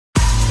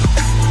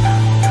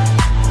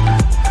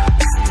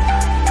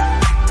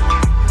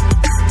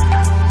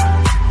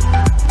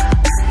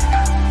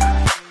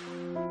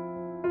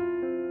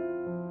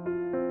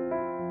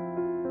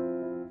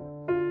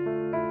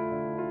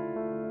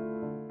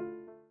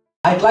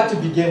I'd like to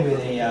begin with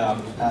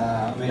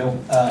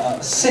a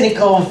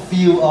cynical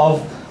view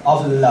of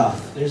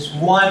love. There's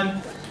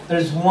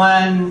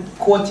one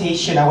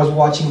quotation. I was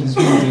watching this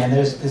movie, and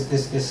there's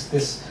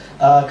this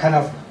kind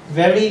of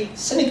very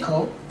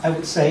cynical, I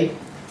would say,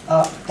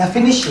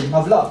 definition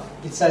of love.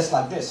 It says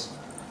like this.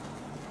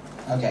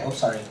 Okay,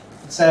 sorry.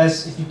 It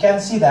says, if you can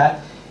see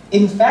that,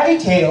 in fairy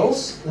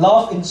tales,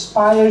 love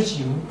inspires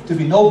you to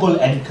be noble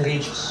and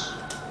courageous.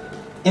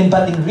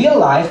 But in real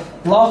life,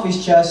 love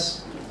is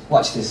just,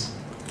 watch this,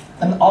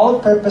 an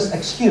all-purpose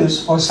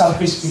excuse for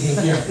selfish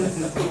behavior.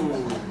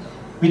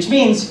 Which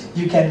means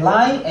you can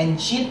lie and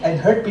cheat and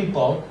hurt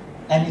people,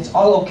 and it's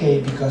all okay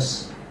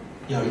because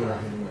you're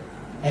wrong.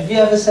 Have you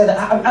ever said,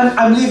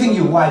 I'm leaving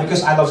you? Why?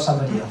 Because I love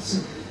somebody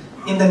else.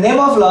 In the name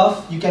of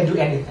love, you can do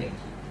anything.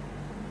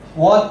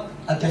 What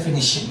a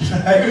definition,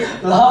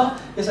 right?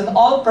 Love is an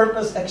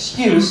all-purpose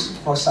excuse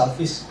for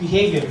selfish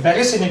behavior.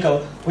 Very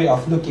cynical way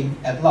of looking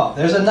at love.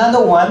 There's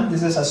another one.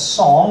 This is a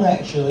song,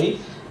 actually,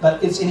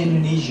 but it's in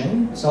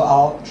Indonesian, so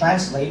I'll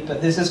translate.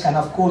 But this is kind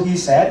of cool. He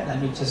said, let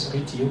me just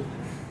read to you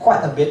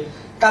quite a bit.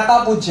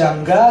 Kata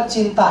pujangga,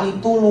 cinta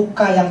itu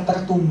luka yang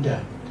tertunda.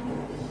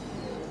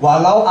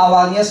 Walau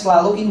awalnya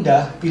selalu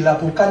indah, bila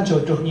bukan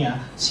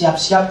jodohnya,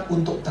 siap-siap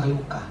untuk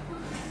terluka.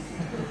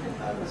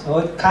 So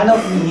it kind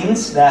of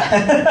means that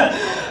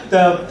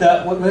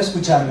where's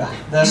pujangga?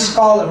 The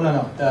scholar,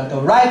 the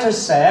writer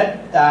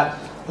said that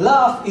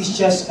love is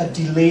just a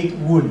delayed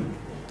wound.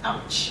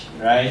 Ouch,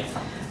 right?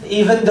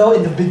 Even though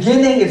in the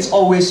beginning it's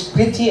always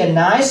pretty and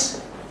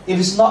nice, if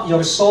it's not your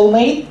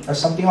soulmate or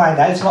something like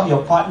that, it's not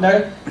your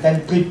partner,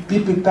 then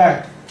be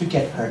prepared to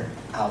get hurt.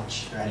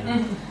 Ouch, right?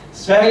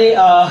 It's very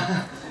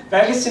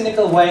very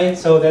cynical way.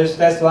 So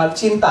there's like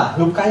cinta,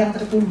 luka yang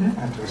tertunda.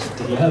 Aduh,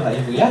 sedih ya Pak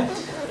Ibu ya.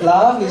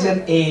 Love is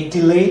a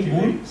delayed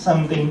wound,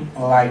 something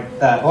like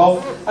that. Well,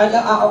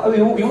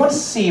 we want to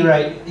see,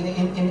 right?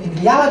 In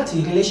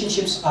reality,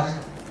 relationships are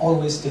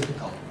always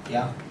difficult.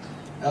 Yeah.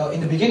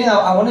 In the beginning,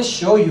 I want to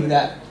show you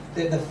that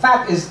the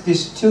fact is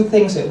these two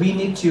things that we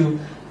need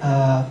to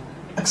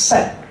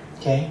accept.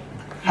 Okay,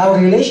 our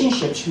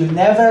relationships will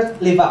never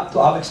live up to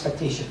our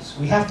expectations.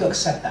 We have to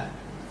accept that.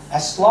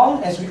 As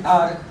long as we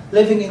are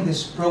living in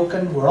this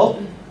broken world,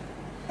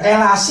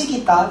 relasi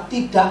kita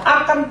tidak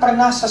akan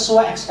pernah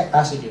sesuai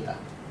ekspektasi kita.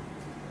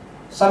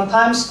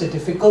 Sometimes the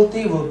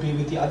difficulty will be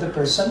with the other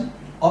person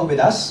or with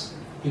us.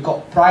 You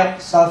got pride,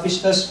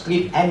 selfishness,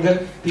 greed,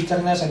 anger,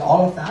 bitterness, and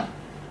all of that.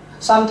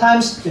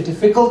 Sometimes the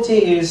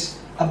difficulty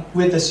is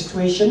with the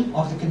situation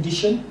or the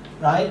condition,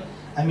 right?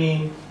 I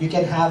mean, you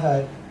can have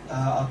a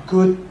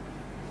good,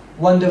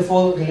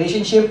 wonderful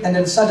relationship, and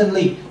then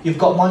suddenly you've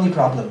got money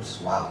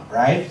problems. Wow,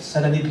 right?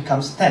 Suddenly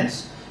becomes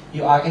tense.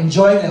 You are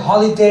enjoying a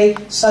holiday,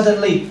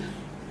 suddenly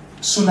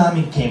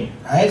tsunami came,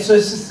 right? So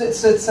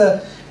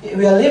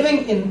we are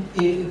living in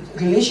a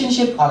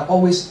relationship are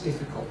always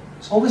difficult.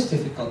 It's always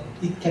difficult.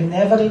 It can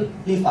never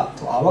live up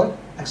to our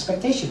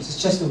expectations.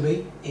 It's just the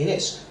way it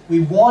is.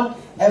 We want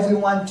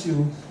everyone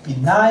to be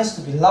nice,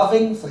 to be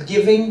loving,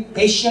 forgiving,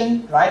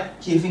 patient, right?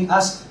 Giving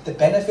us the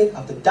benefit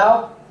of the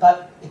doubt,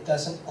 but it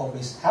doesn't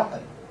always happen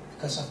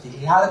because of the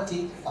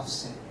reality of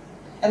sin.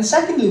 And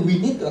secondly,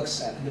 we need to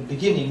accept in the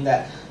beginning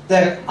that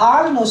there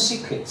are no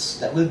secrets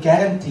that will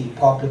guarantee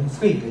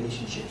problem-free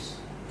relationships,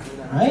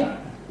 right?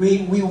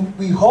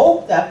 We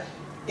hope that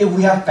if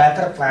we have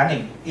better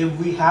planning, if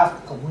we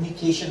have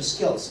communication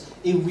skills,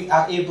 if we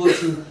are able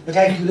to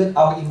regulate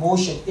our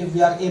emotion, if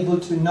we are able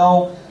to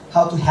know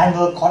how to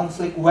handle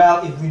conflict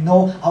well, if we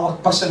know our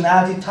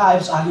personality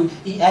types, are you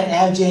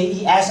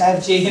ENFJ,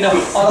 ESFJ,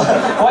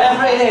 or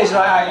whatever it is,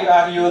 right?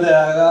 Are you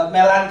the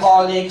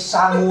melancholic,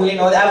 sanguine,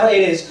 whatever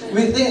it is.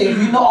 We think if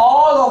we know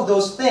all of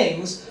those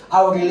things,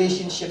 our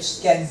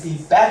relationships can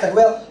be better.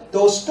 Well,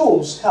 those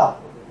tools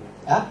help.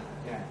 Yeah?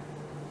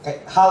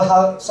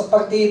 Hal-hal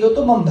seperti itu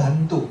tuh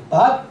membantu,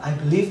 but I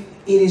believe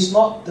it is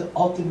not the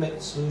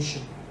ultimate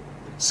solution.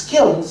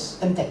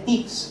 Skills and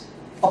techniques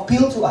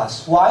appeal to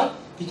us. Why?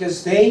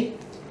 Because they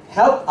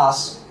help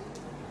us,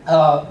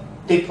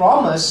 they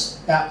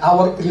promise that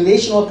our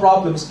relational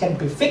problems can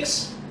be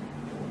fixed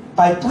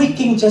by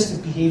tweaking just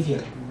the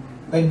behavior.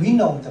 When we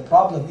know the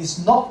problem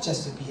is not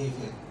just the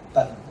behavior,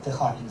 but the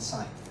heart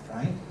inside,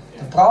 right?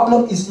 The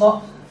problem is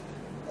not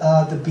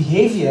the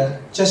behavior,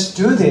 just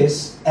do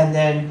this and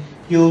then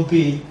you'll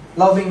be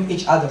loving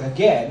each other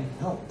again.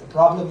 No, the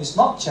problem is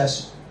not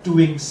just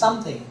doing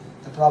something.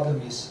 The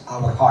problem is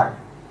our heart.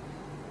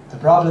 The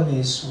problem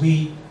is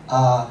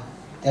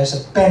there's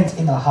a bent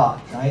in our heart,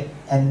 right?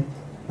 And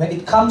when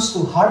it comes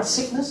to heart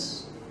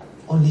sickness,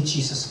 only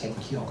Jesus can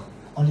cure.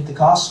 Only the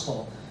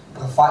gospel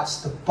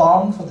provides the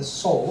balm for the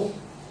soul.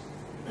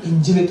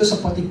 Injil itu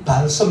seperti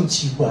balsam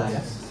jiwa, ya.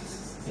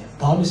 Yeah,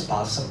 balm is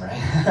balsam, right?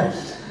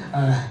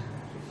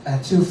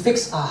 To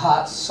fix our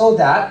hearts so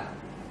that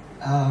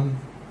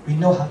we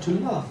know how to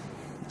love.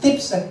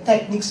 Tips and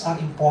techniques are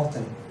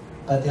important,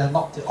 but they are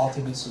not the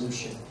ultimate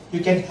solution. You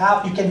can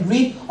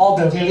read all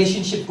the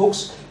relationship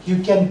books,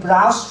 you can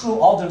browse through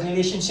all the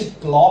relationship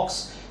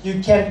blogs,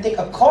 You can take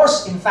a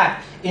course, in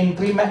fact, in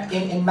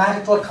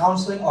marital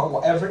counseling or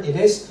whatever it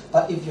is,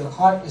 but if your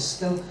heart is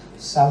still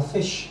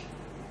selfish,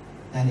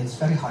 then it's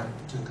very hard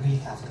to really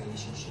have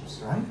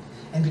relationships, right?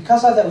 And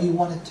because of that, we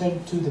want to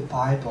turn to the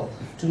Bible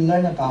to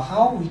learn about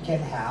how we can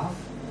have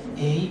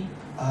a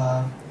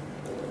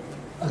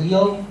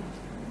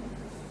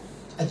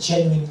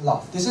genuine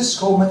love. This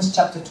is Romans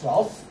chapter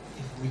 12.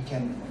 If we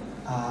can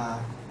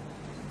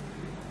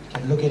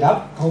look it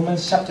up.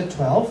 Romans chapter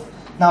 12.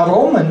 Now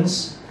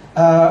Romans,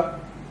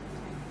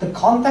 the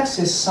context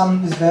is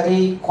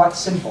quite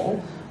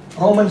simple.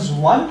 Romans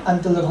 1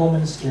 until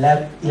Romans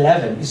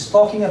 11 is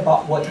talking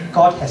about what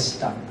God has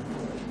done.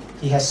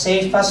 He has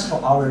saved us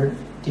from our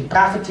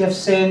depravity of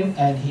sin,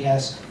 and He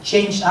has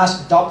changed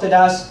us, adopted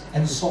us,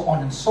 and so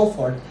on and so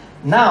forth.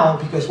 Now,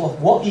 because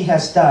of what He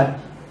has done,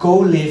 go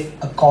live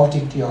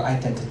according to your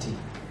identity.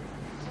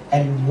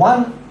 And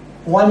one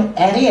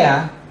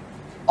area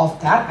of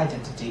that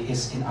identity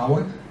is in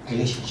our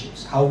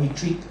relationships, how we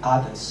treat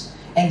others.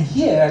 And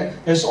here,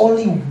 there's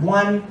only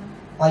one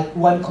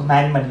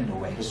commandment in a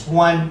way. There's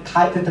one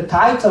title. The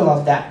title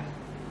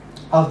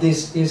of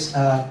this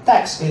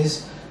text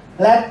is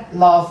 "Let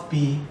love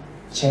be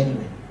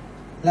genuine."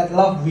 Let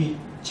love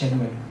be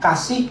genuine.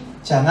 Kasih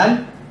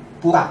jangan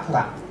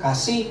pura-pura.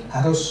 Kasih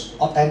harus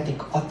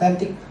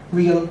authentic,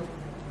 real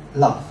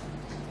love.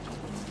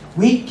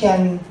 We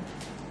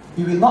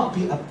will not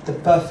be the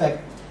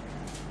perfect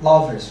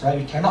lovers, right?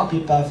 We cannot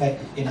be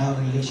perfect in our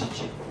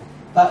relationship,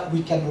 but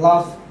we can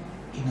love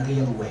in a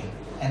real way,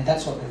 and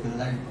that's what we will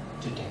learn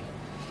today.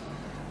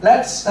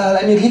 Let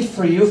me read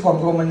for you from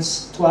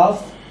Romans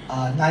 12,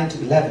 9 to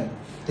 11.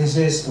 This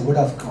is the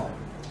word of God.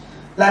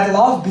 Let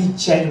love be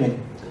genuine.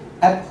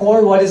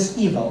 Abhor what is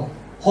evil.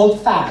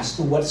 Hold fast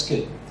to what's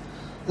good.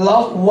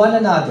 Love one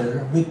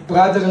another with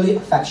brotherly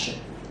affection.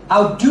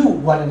 Outdo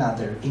one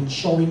another in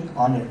showing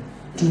honor.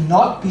 Do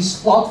not be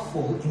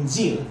slothful in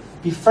zeal.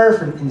 Be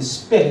fervent in the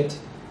spirit.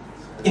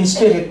 In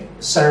spirit,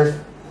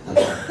 serve the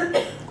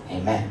Lord.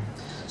 Amen.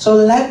 So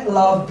let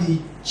love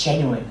be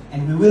genuine,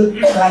 and we will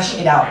flesh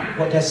it out.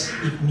 What does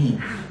it mean?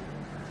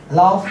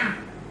 Love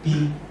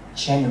be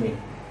genuine.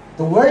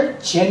 The word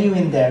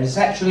genuine there is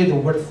actually the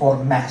word for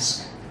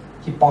mask,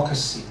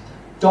 hypocrisy.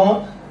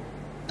 Don't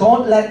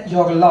let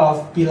your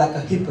love be like a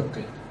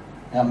hypocrite.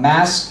 Now,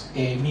 mask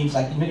means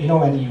like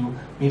when you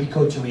maybe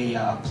go to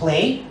a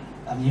play,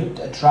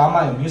 a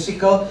drama, a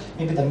musical.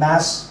 Maybe the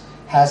mask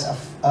has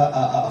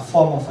a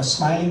form of a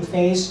smiling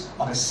face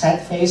or a sad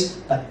face,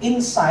 but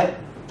inside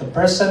the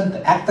person,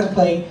 the actor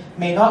playing,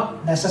 may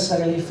not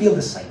necessarily feel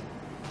the same.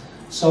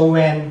 So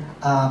when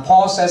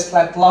Paul says,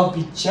 let love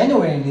be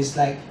genuine, it's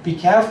like, be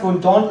careful,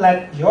 don't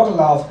let your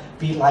love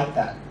be like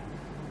that.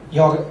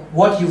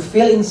 What you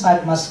feel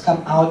inside must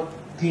come out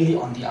really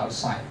on the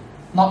outside,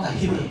 not a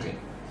hypocrite.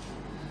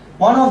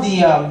 One of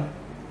the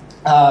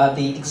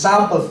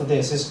example for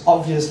this is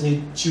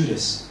obviously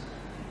Judas.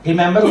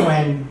 Remember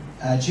when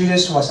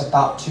Judas was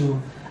about to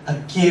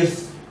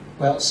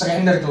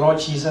surrender the Lord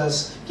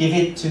Jesus, give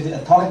it to the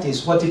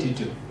authorities, what did he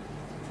do?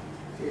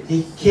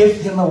 He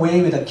gave him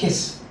away with a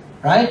kiss,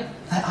 right?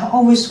 I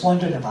always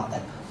wondered about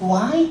that.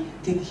 Why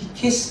did he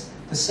kiss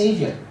the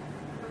Savior?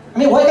 I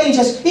mean, why can't he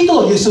just,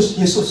 ito, Jesus,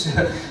 Jesus.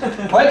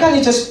 Why can't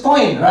he just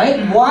point,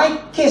 right? Why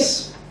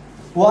kiss?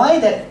 Why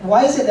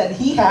is it that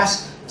he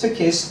has to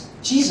kiss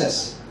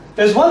Jesus?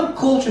 There's one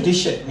cool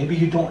tradition, maybe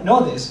you don't know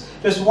this,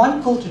 there's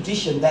one cool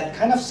tradition that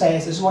kind of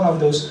says it's one of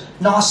those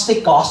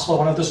Gnostic gospel,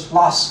 one of those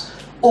lost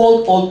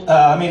old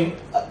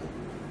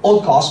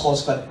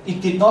gospels, but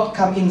it did not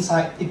come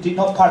inside, it is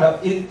not part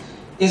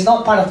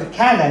of the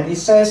canon. It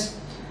says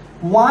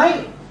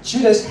why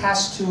Judas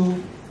has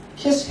to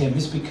kiss him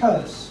is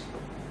because,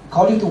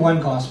 according to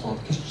one gospel,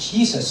 because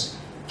Jesus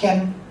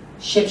can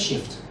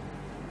shapeshift.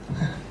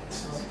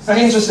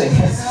 Very interesting.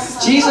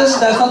 Jesus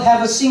does not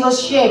have a single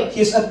shape.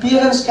 His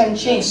appearance can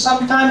change.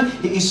 Sometimes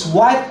he is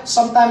white,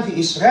 sometimes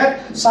he is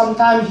red,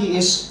 sometimes he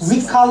is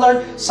wheat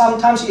colored,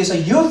 sometimes he is a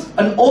youth,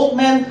 an old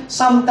man,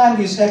 sometimes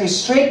his hair is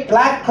straight,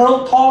 black,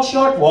 curled, tall,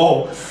 short.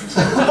 Whoa.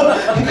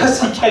 Because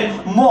he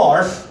can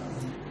morph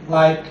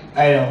like,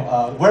 I don't know,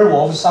 a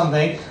werewolf or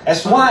something.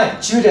 That's why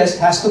Judas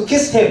has to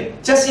kiss him,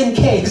 just in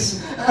case.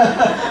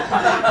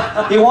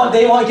 They won't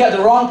get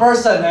the wrong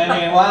person. I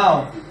mean,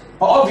 wow.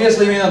 Well,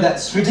 obviously,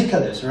 that's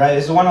ridiculous, right?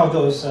 It's one of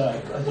those,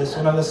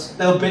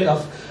 little bit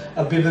of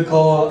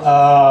biblical,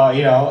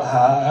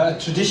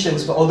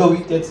 traditions. But although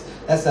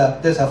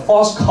there's a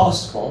false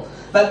gospel,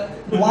 but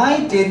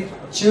why did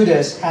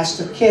Judas has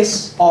to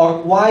kiss,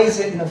 or why is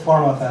it in the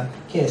form of a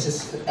kiss?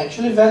 It's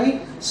actually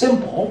very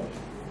simple.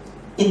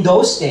 In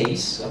those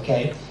days,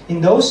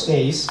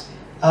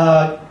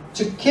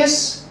 to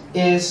kiss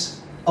is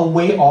a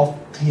way of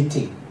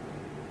greeting.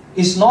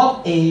 It's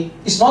not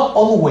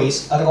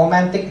always a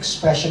romantic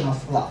expression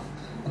of love.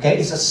 Okay,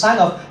 it's a sign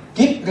of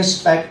deep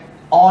respect,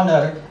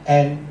 honor,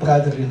 and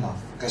brotherly love.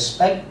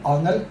 Respect,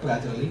 honor,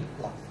 brotherly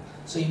love.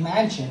 So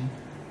imagine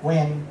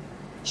when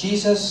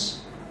Judas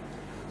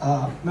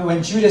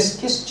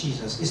kissed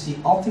Jesus, is the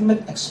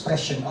ultimate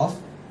expression of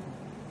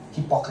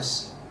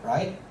hypocrisy,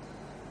 right?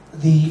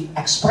 the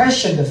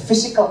expression, the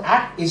physical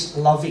act is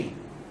loving,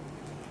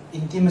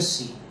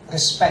 intimacy,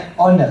 respect,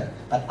 honor.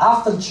 But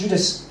after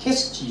Judas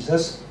kissed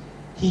Jesus,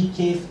 he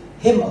gave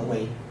him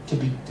away to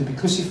be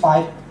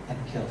crucified and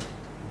killed.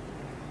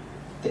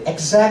 The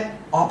exact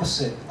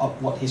opposite of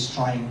what he's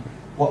trying,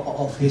 what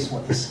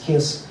his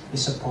kiss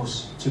is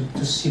supposed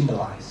to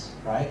symbolize,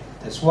 right?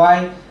 That's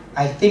why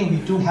I think we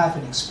do have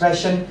an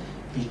expression,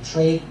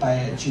 betrayed by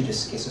a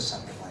Judas kiss or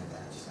something like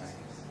that, right?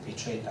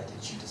 Betrayed by the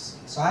Judas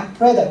kiss. So I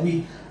pray that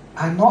we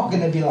are not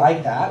going to be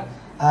like that.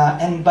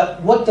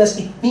 But what does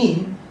it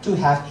mean to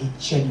have a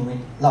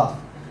genuine love?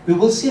 We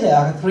will see there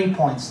are 3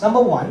 points.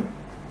 Number one,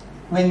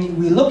 when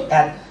we look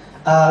at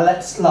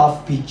let's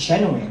love be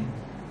genuine,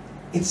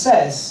 it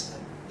says,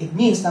 it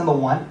means number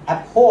one,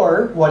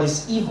 abhor what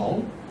is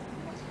evil,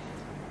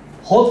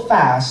 hold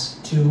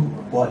fast to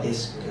what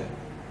is good.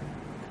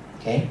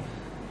 Okay?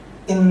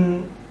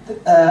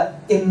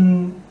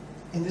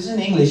 This is in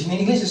English. In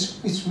English,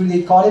 it's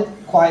really got it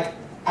quite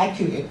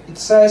accurate. It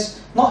says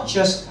not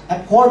just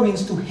abhor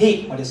means to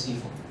hate what is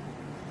evil,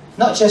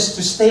 not just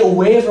to stay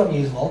away from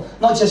evil,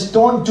 not just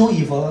don't do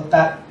evil,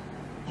 but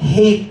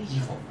hate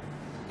evil.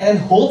 And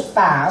hold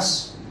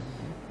fast.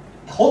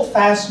 Hold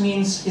fast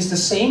means it's the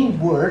same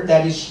word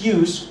that is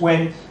used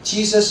when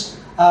Jesus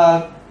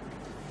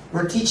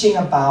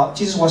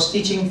Jesus was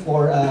teaching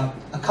for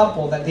a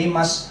couple that they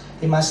must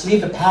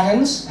leave the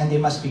parents and they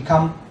must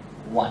become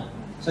one.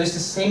 So it's the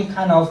same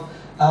kind of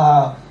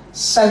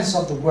sense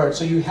of the word.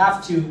 So you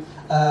have to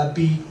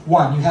be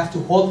one. You have to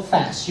hold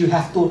fast. You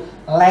have to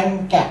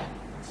lengket.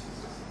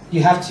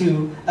 You have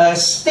to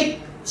stick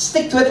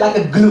to it like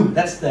a glue.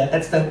 That's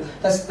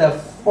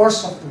the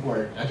force of the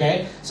word.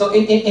 Okay. So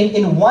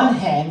in one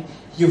hand,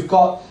 you've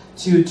got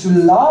to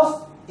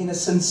love in a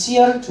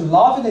sincere, to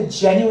love in a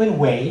genuine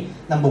way.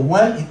 Number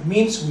one, it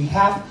means we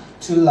have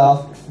to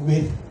love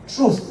with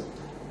truth.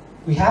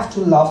 We have to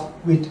love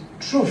with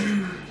truth.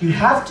 You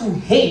have to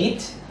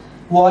hate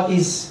what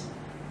is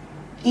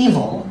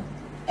evil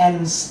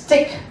and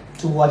stick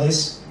to what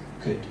is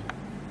good.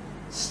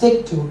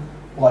 Stick to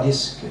what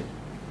is good.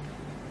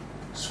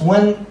 It's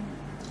one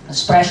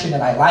expression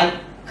that I like,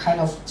 kind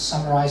of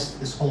summarize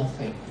this whole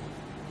thing.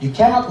 You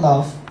cannot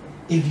love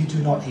if you do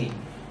not hate.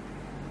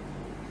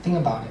 Think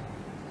about it.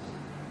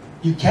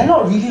 You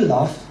cannot really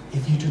love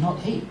if you do not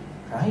hate,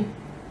 right?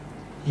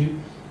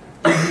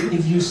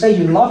 If you say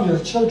you love your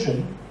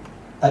children,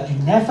 but you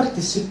never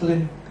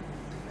discipline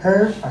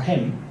her or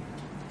him,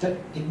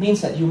 it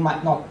means that you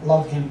might not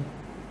love him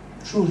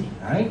truly,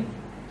 right?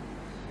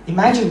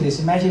 Imagine this.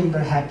 Imagine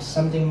perhaps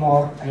something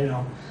more, I don't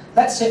know.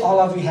 Let's say all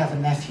of you have a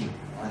nephew,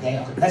 okay?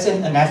 Let's say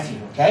a nephew,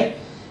 okay?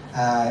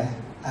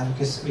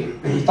 Because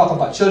when we talk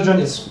about children,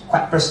 it's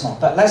quite personal.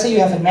 But let's say you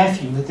have a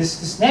nephew.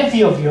 This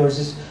nephew of yours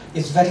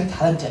is very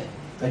talented.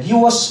 When he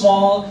was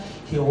small,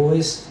 he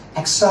always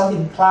excelled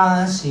in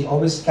class. He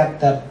always got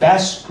the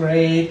best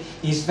grade.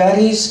 He's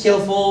very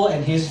skillful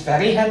and he's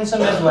very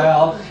handsome as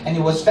well. And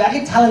he was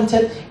very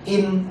talented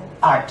in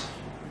art.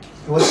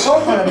 He was so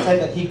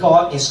talented that he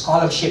got a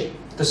scholarship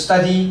to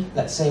study,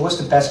 let's say, what's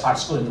the best art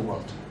school in the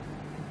world?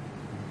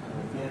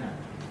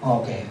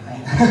 Okay.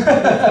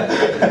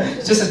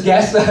 Just a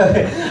guess.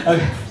 Okay.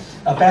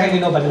 Apparently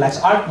nobody likes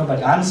art,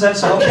 nobody answered,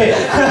 so okay.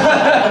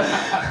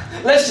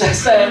 let's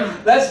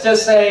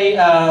just say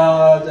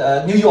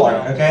New York,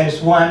 okay?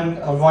 It's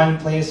one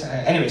place.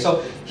 Anyway,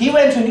 so he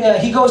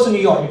goes to New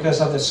York because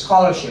of the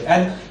scholarship,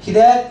 and in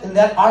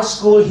that art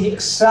school he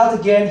excelled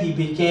again. He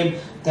became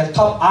the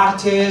top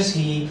artist.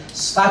 He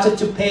started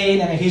to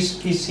paint, and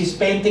his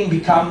painting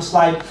becomes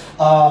like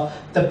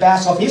the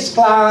best of his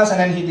class. And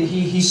then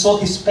he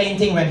sold his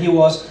painting when he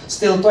was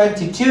still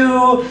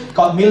 22,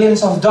 got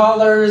millions of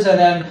dollars,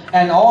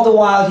 and all the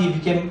while he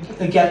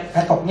get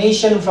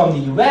recognition from the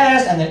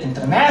U.S. and then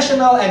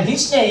international. And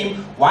his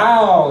name,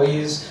 wow,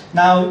 is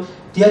now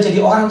dia jadi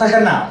orang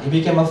terkenal. He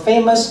became a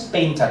famous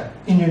painter,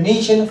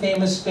 Indonesian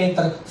famous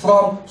painter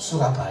from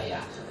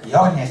Surabaya.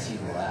 Your nephew.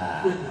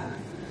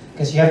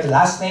 Because you have the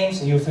last name,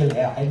 so you feel,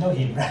 yeah, I know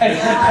him, right?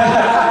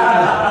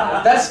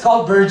 That's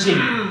called verging.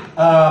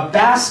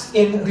 Bask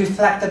in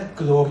reflected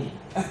glory.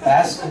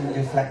 Bask in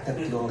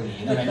reflected glory.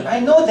 You know what I mean? I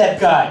know that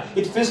guy.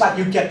 It feels like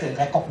you get the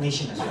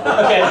recognition as well.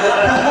 Okay.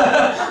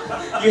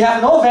 You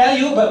have no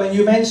value, but when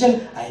you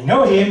mention, I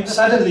know him,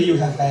 suddenly you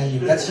have value.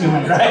 That's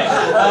human, right?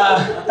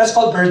 That's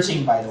called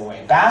verging, by the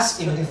way. Bask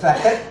in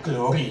reflected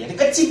glory. Jadi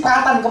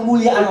kecipratan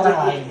kemuliaan orang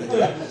lain, gitu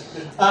ya.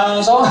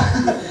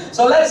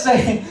 So let's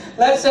say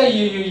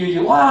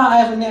you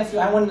I have a nephew.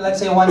 Let's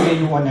say one day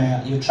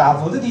you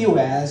travel to the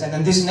US, and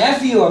then this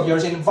nephew of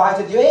yours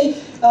invited you. Hey,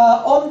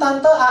 om,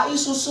 tante, ai,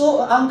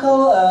 susu,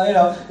 uncle,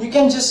 you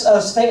can just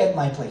stay at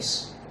my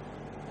place.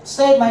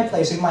 Stay at my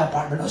place in my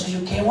apartment. Oh, so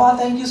you came. Wow,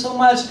 thank you so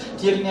much,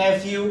 dear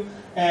nephew.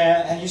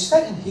 And you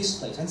stayed in his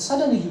place, and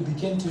suddenly you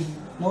begin to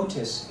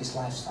notice his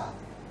lifestyle.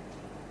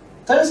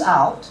 Turns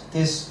out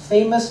this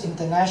famous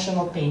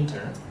international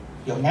painter,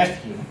 your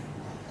nephew,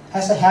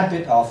 has a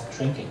habit of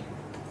drinking.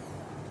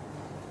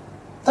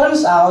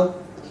 Turns out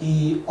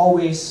he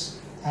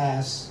always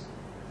has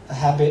a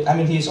habit. I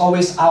mean, he's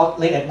always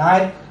out late at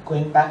night,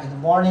 going back in the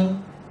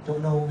morning, don't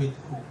know with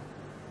who.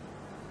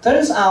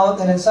 Turns out,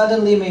 and then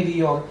suddenly maybe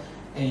your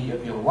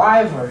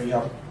wife or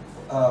your,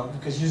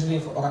 because usually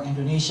for orang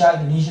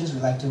Indonesians, we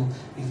like to,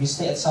 if we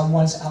stay at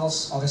someone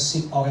else or a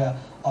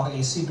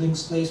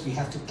sibling's place, we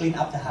have to clean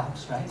up the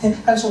house, right?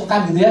 Kan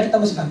sungkan gitu ya, kita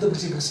mesti bantu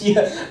bersih-bersih,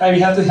 right?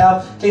 We have to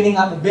help cleaning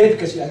up a bit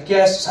because I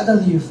guess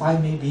suddenly you find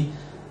maybe,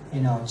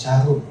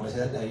 jarum, or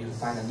that you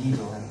find a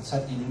needle, and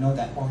suddenly you know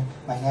that, oh,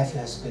 my nephew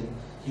has been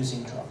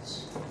using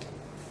drugs.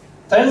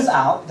 Turns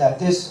out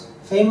that this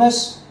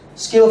famous,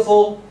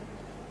 skillful,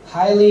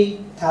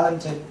 highly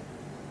talented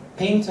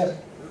painter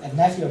and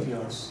nephew of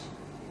yours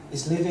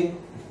is living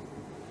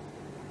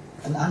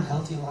an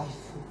unhealthy life.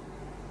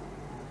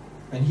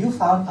 When you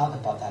found out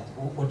about that,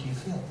 what do you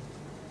feel?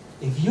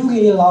 If you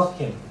really love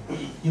him,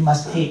 you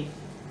must hate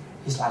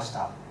his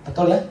lifestyle.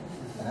 Betul ya?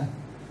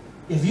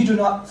 If you do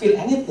not feel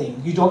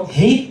anything, you don't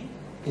hate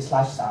his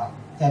lifestyle,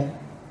 then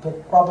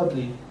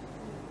probably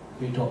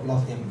you don't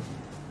love him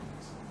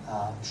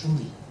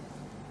truly.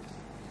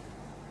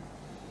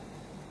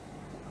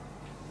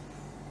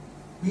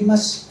 We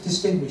must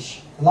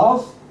distinguish.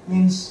 Love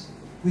means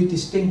we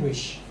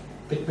distinguish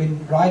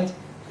between right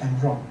and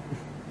wrong.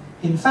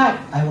 In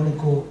fact, I want to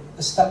go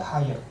a step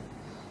higher.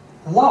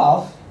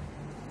 Love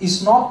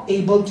is not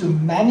able to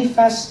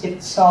manifest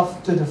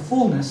itself to the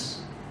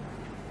fullness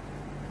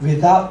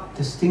without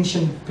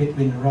distinction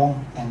between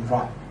wrong and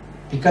right.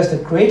 Because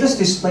the greatest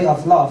display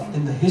of love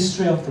in the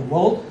history of the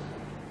world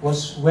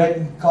was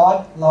when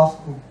God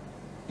loved who?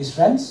 His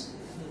friends?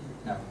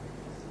 No.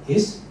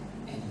 His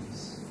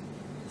enemies.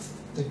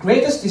 The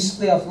greatest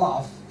display of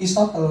love is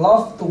not a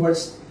love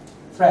towards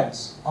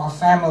friends or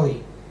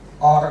family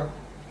or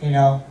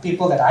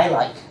people that I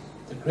like.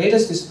 The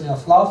greatest display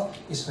of love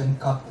is when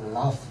God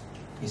loved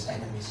his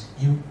enemies,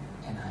 you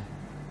and I.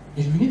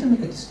 We need to make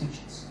a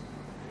distinction.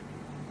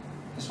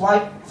 That's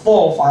why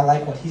Wolf, I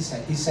like what he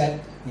said. He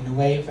said, in a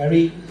way,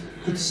 very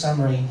good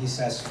summary. He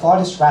says, God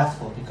is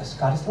wrathful because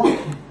God is love.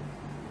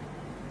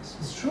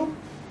 It's true.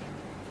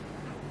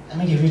 Let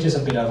me give you just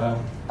a bit of a...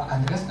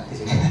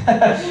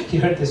 You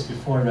heard this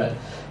before, but...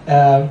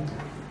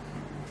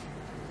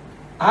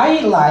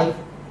 I like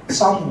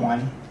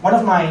someone, one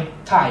of my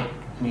type,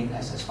 I mean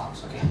as a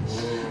spouse, okay?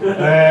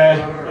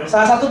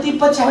 Salah satu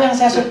tipe cewek yang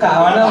saya suka,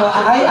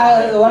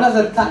 one of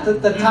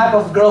the type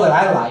of girl that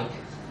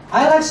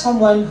I like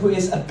someone who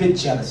is a bit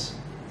jealous.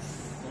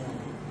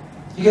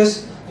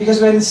 Because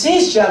when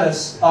she's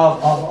jealous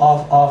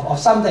of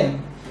something,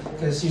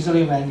 because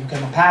usually when you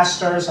become a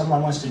pastor,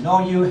 someone wants to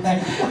know you.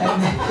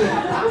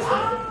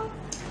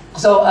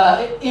 So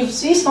if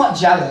she's not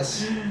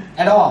jealous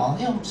at all,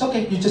 it's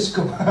okay, you just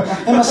go.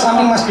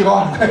 Something must be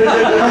wrong.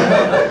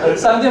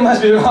 Something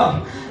must be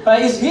wrong. But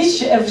if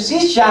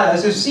she's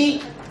jealous, if she,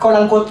 quote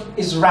unquote,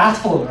 is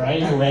wrathful, right,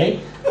 in a way,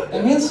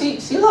 it means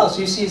she loves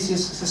you.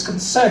 She's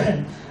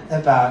concerned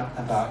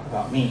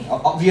about me.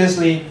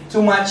 Obviously,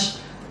 too much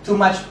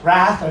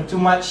wrath or too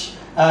much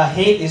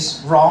hate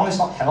is wrong. It's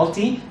not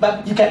healthy.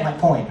 But you get my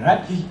point,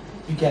 right?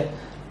 You get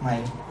my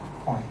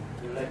point.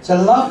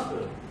 So love.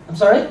 I'm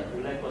sorry.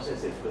 You like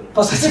possessive girl.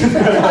 Possessive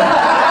girl.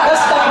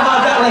 Let's talk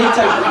about that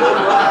later.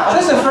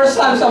 This is the first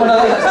time someone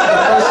else. The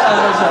first time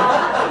also.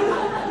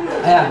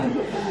 Yeah.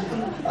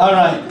 All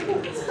right.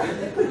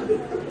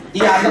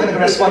 Yeah, I'm not going to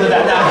respond to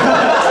that now.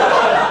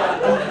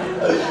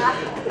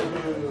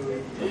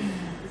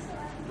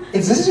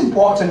 This is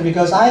important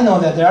because I know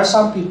that there are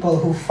some people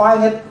who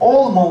find it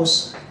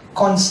almost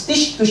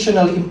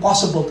constitutionally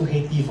impossible to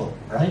hate evil,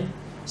 right?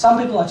 Some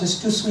people are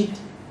just too sweet,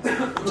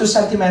 too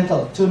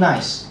sentimental, too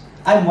nice.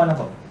 I'm one of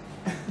them.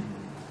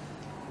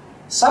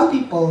 Some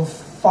people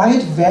find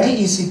it very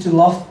easy to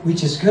love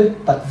which is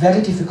good, but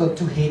very difficult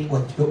to hate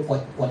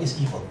what is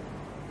evil,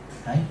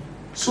 right?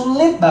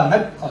 Sulit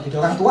banget kalau jadi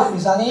orang tua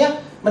misalnya ya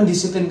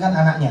mendisiplinkan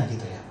anaknya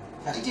gitu ya.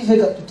 Very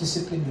difficult to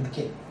discipline your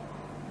kid.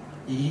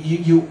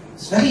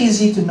 It's very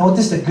easy to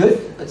notice the good,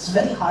 but it's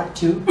very hard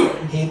to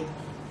hate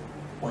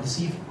what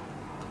is evil.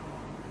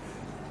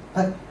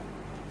 But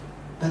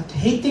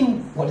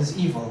hating what is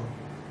evil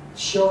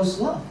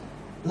shows love.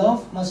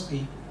 Love must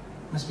be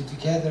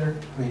together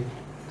with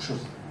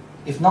truth.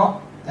 If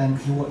not, then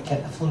you won't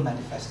get a full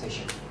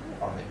manifestation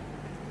of it.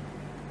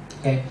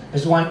 Okay,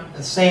 there's one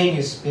saying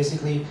is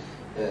basically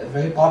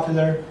very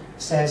popular.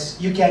 Says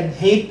you can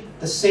hate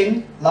the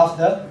sin, love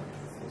the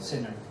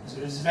sinner.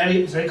 It's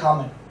very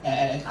common,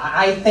 and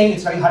I think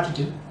it's very hard to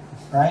do,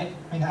 right?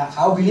 I mean,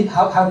 how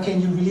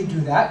can you really do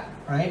that,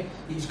 right?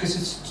 Because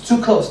it's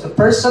too close, the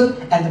person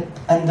and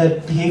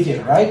the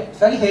behavior, right?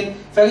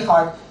 Very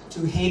hard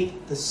to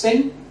hate the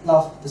sin,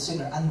 love the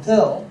sinner.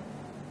 Until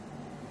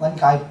one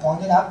guy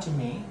pointed out to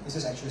me, this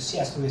is actually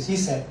C.S. Lewis. He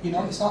said,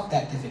 it's not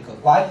that difficult.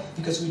 Why?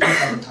 Because we do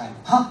it all the time.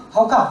 Huh?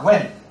 How come?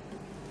 When?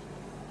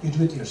 You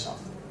do it to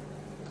yourself.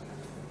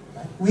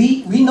 Right?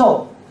 We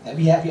know that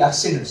we are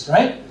sinners,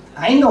 right?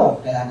 I know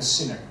that I'm a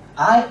sinner.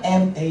 I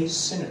am a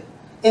sinner.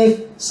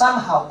 If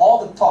somehow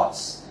all the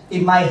thoughts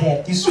in my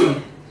head this week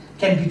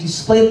can be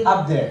displayed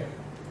up there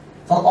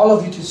for all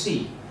of you to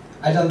see,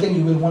 I don't think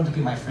you will want to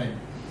be my friend.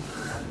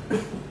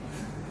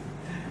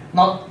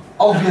 Not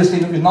obviously,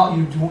 you will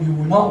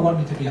not want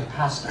me to be a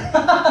pastor.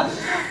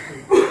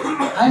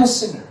 I'm a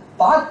sinner,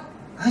 but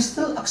I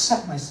still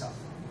accept myself.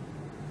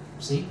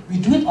 See, we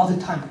do it all the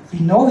time. We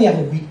know we have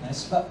a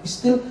weakness, but we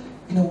still,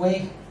 in a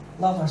way,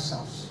 love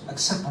ourselves,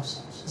 accept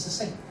ourselves. It's the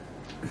same.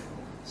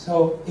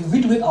 So if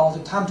we do it all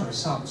the time to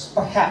ourselves,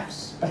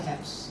 perhaps,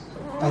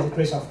 by the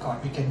grace of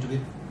God, we can do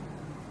it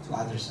to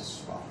others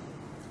as well.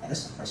 And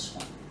that's the first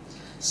one.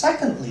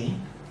 Secondly,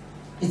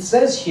 it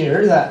says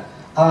here that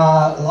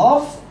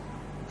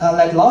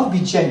let love be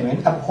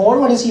genuine, abhor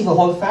what is evil,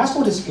 hold fast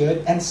what is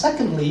good, and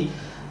secondly,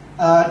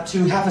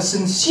 to have a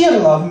sincere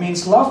love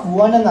means love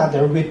one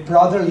another with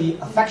brotherly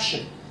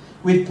affection.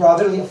 With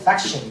brotherly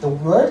affection. The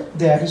word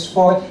there is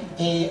for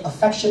a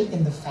affection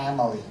in the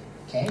family.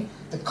 Okay?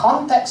 The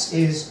context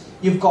is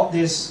you've got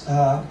this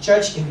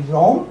church in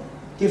Rome,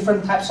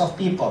 different types of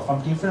people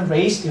from different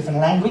race, different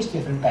language,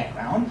 different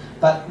background.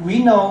 But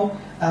we know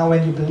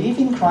when you believe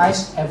in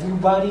Christ,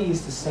 everybody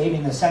is the same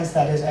in the sense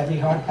that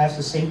everyone has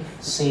the same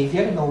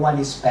Savior. No one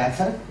is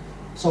better.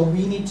 So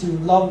we need to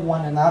love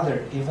one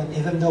another,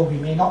 even though we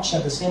may not share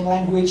the same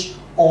language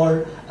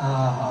or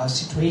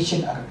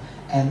situation.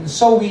 And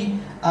so we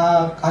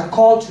are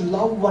called to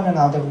love one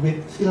another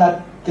with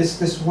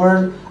this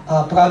word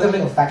brotherly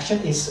affection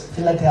is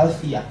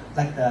Philadelphia,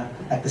 like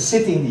the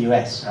city in the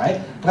U.S., right?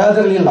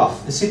 Brotherly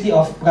love, the city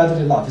of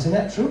brotherly love. Isn't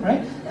that true,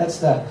 right? That's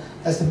the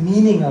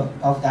meaning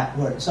of that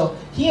word. So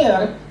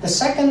here, the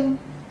second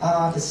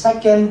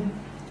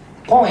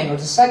point or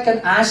the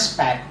second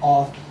aspect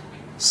of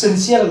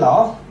sincere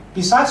love,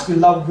 besides we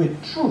love with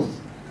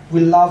truth, we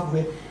love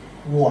with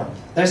warmth.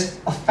 There's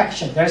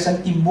affection, there's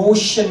an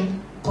emotion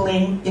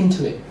playing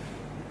into it.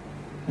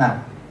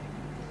 Now,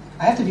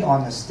 I have to be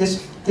honest,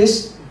 this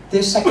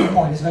second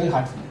point is very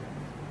hard for me.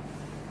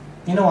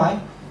 You know why?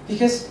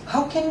 Because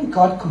how can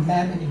God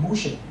command an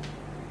emotion?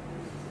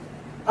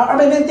 I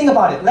mean, think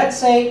about it. Let's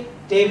say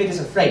David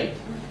is afraid,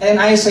 and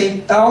I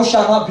say, "Thou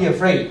shalt not be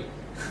afraid."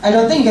 I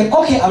don't think,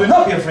 okay, I will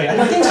not be afraid. I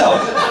don't think so.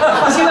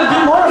 He's going to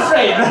be more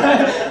afraid,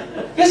 right?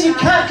 Because you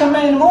can't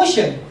command an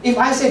emotion. If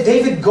I say,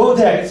 David, go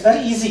there, it's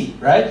very easy,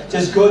 right?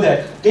 Just go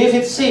there.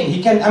 David, sing.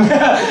 He can,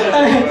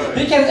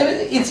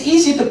 it's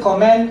easy to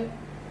command,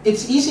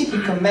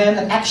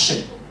 an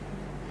action.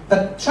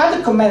 But try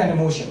to command an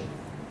emotion.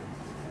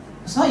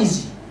 It's not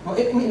easy. Well,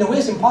 in a way,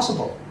 it's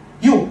impossible.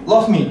 You,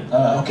 love me.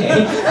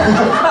 Okay.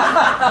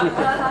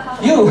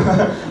 You,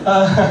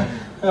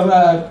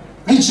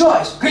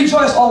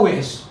 rejoice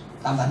always.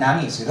 Tambah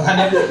nangis, gitu kan?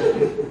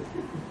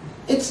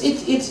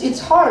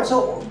 It's hard.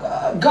 So,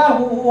 God,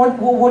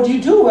 what do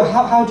you do?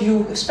 How do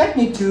you expect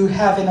me to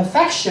have an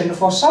affection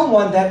for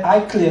someone that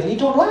I clearly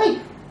don't like?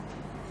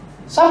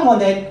 Someone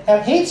that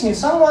hates me,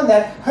 someone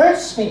that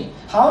hurts me.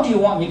 How do you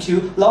want me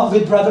to love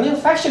with brotherly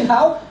affection?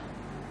 How?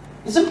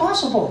 It's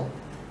impossible.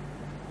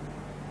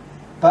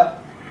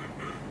 But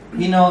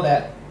we know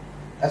that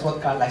that's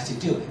what God likes to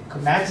do. He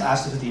commands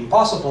us to do the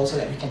impossible so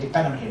that we can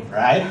depend on Him,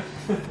 right?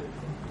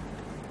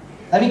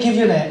 Let me give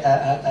you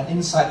an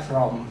insight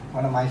from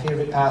one of my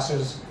favorite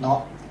pastors,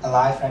 not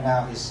alive right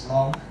now, he's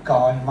long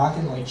gone,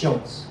 Martin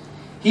Lloyd-Jones.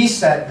 He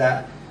said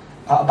that,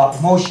 about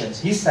emotions,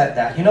 he said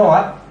that, you know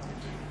what?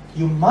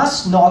 You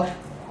must not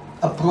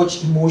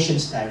approach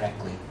emotions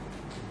directly.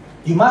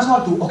 You must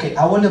not do, okay,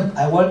 I want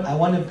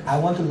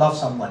to love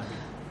someone.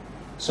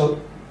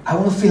 So, I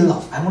want to feel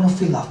love.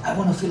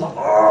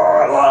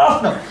 Oh,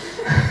 love! No.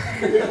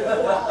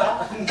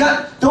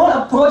 God, don't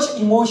approach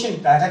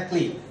emotion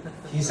directly.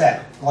 He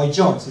said,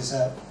 Lloyd-Jones is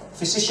a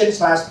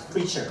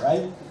physician/preacher,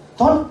 right?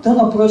 Don't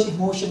approach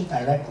emotion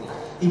directly.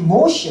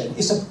 Emotion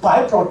is a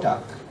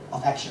byproduct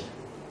of action.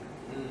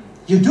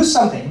 You do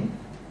something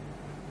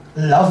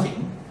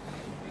loving,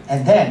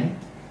 and then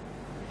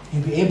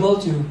you'll be able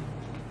to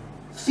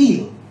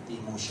feel the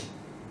emotion.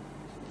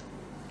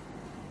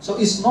 So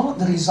it's not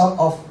the result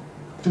of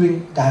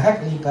doing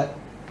directly, but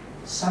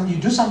you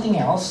do something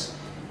else,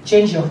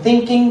 change your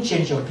thinking,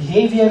 change your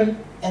behavior,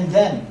 and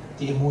then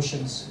the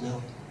emotions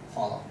will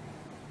follow.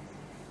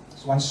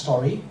 There's one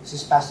story. This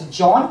is Pastor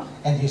John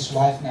and his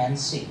wife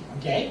Nancy.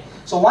 Okay,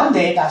 so one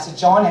day Pastor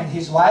John and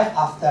his wife,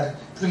 after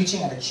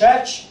preaching at a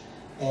church,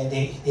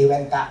 they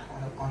went back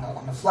on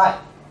a flight,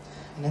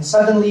 and then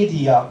suddenly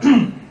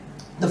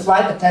the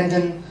flight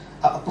attendant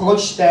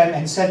approached them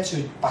and said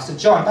to Pastor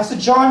John,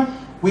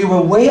 we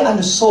were way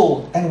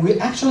undersold, and we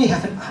actually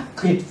have an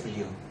upgrade for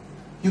you.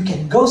 You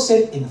can go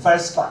sit in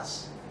first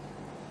class.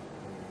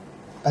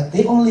 But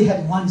they only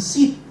had one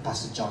seat,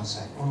 Pastor John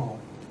said. Oh,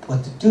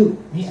 what to do?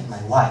 Me and my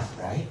wife,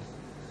 right?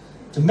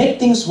 To make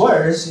things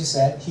worse, he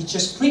said, he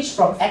just preached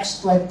from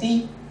Acts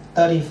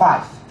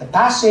 20:35, the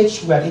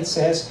passage where it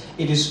says,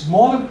 it is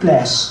more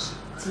blessed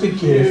to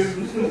give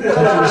than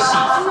to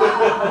receive.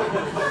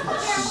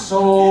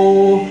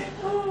 So,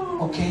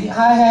 okay,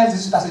 I have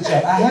this Pastor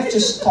Jeff. I have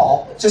just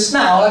talked just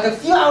now, like a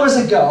few hours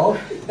ago,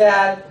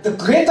 that the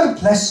greater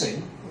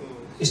blessing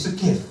is to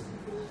give.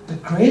 The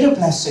greater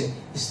blessing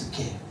is to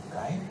give,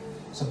 right?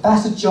 So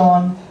Pastor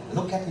John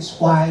looked at his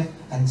wife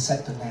and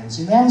said to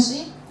Nancy,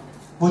 Nancy,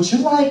 would you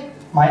like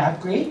my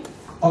upgrade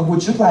or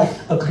would you like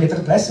a greater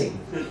blessing?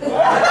 You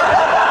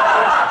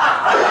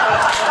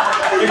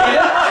get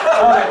it?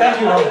 Alright, thank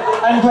you.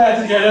 I'm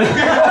glad to get it.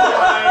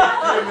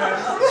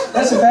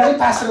 That's a very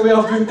pastoral way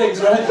of doing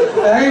things, right?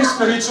 Very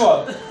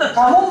spiritual.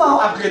 Kamu mau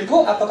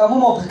upgrade-ku atau kamu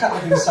mau berkat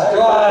lebih besar?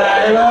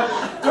 Wah, you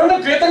want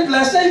a greater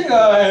blessing?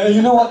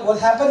 You know what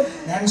happened?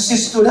 Nancy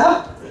stood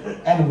up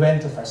and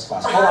went to first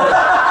class. Oh.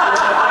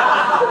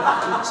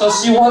 So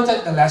she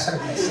wanted the lesser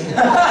blessing. You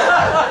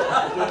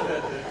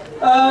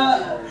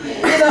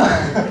know,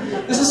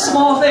 it's a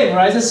small thing,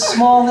 right? It's a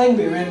small thing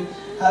between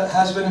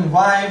husband and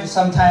wife.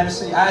 Sometimes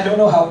I don't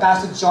know how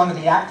Pastor John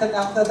reacted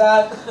after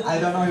that.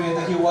 I don't know whether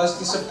he was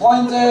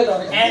disappointed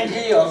or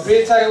angry or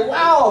bitter.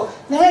 Wow,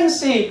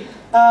 Nancy,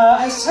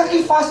 I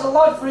sacrificed a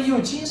lot for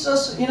you,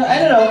 Jesus. You know, I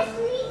don't know.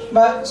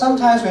 But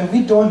sometimes when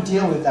we don't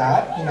deal with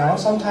that, you know,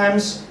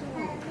 sometimes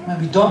when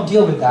we don't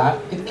deal with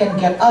that, it can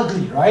get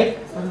ugly, right?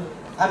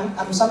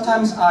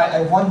 Sometimes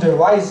I wonder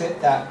why is it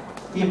that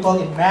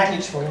people in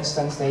marriage, for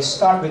instance, they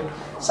start with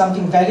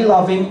something very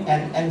loving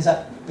and ends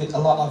up with a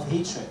lot of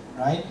hatred,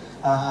 right?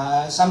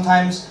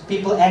 Sometimes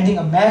people ending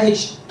a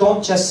marriage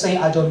don't just say,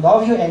 I don't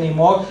love you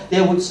anymore.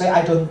 They would say,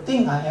 I don't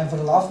think I ever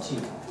loved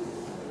you.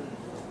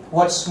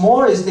 What's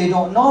more is they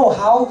don't know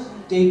how,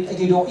 they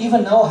don't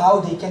even know how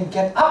they can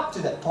get up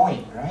to that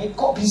point, right?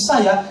 Kok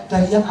bisa ya,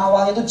 dari yang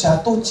awalnya itu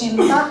jatuh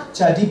cinta,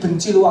 jadi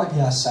benci luar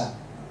biasa.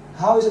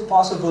 How is it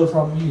possible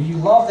from you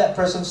love that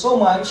person so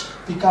much,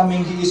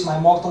 becoming he is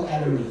my mortal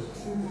enemy?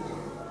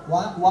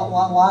 Why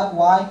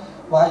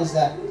is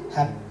that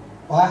happen?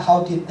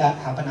 How did that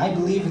happen? I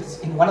believe it's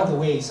in one of the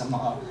ways. I'm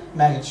not a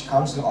marriage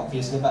counselor,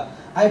 obviously, but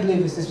I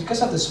believe it's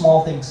because of the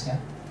small things. Yeah,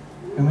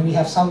 and when we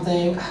have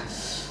something,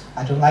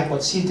 I don't like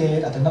what she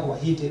did. I don't like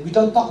what he did. We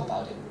don't talk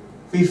about it.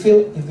 We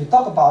feel if we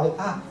talk about it,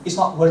 it's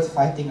not worth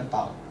fighting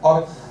about.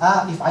 Or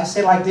if I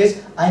say like this,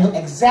 I know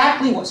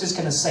exactly what she's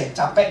gonna say.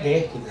 Capek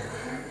deh.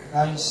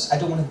 I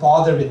don't want to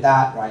bother with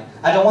that, right?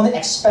 I don't want to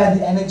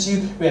expend the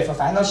energy. We have a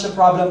financial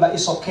problem, but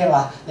it's okay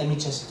lah. Let me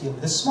just deal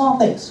with the small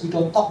things. We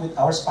don't talk with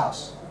our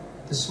spouse.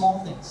 The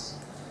small things,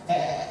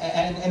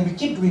 and we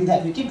keep doing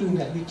that. We keep doing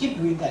that. We keep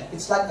doing that.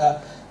 It's like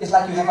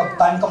you have a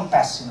bun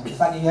compass. You know, it's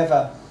like you have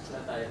a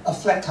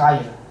flat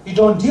tire. You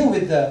don't deal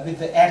with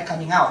the air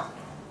coming out.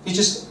 You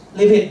just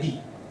leave it be.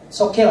 It's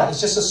okay lah.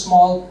 It's just a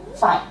small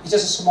fight. It's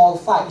just a small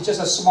fight. It's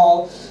just a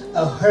small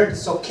hurt.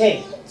 It's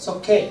okay. It's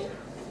okay.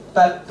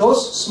 But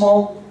those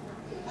small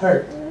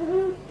hurt,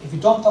 if you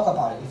don't talk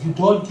about it, if you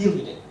don't deal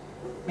with it,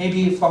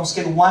 maybe from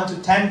scale 1 to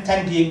 10,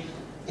 10 being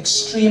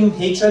extreme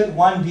hatred,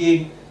 1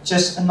 being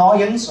just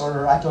annoyance,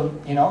 or I don't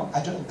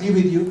agree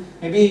with you.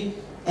 Maybe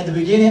at the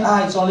beginning,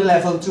 it's only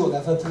level 2,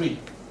 level 3.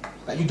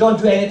 But you don't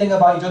do anything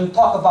about it, you don't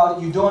talk about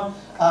it, you don't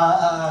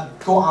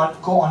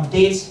go on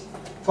dates.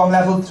 From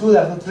level 2,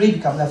 level 3,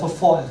 become level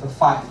 4, level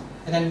 5.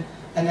 And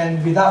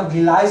then without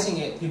realizing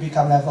it, you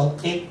become level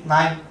 8,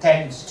 9,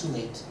 10, it's too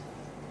late.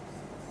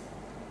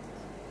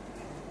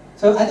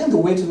 So I think the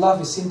way to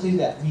love is simply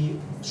that we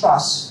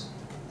trust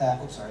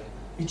that,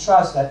 we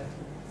trust that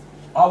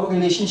our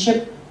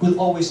relationship will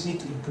always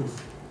need to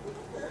improve.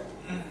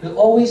 We'll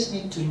always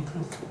need to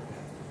improve.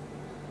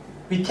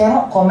 We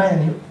cannot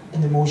comment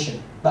in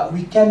emotion, but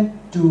we can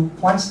do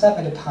one step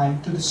at a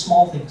time to the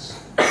small things.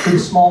 To the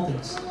small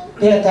things.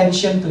 Pay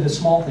attention to the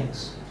small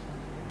things.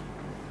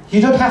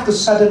 You don't have to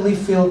suddenly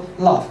feel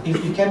love.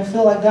 If you can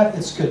feel like that,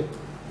 it's good.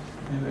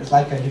 It's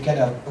like you get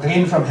a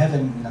rain from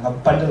heaven, a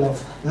bundle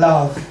of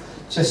love,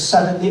 just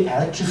suddenly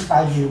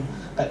electrify you.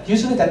 But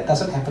usually that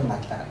doesn't happen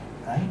like that,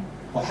 right?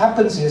 What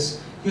happens is,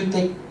 you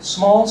take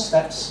small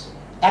steps,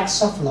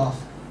 acts of love,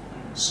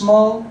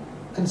 small,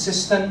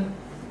 consistent,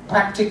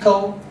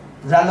 practical,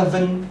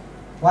 relevant,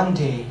 one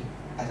day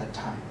at a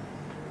time.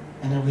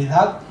 And then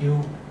without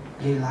you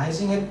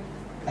realizing it,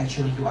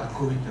 actually you are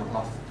growing your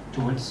love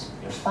towards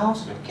your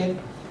spouse, your kid,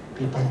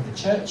 people in the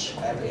church,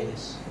 whatever it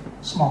is.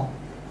 Small,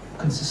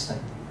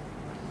 consistent.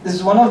 This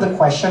is one of the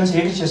questions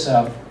here, just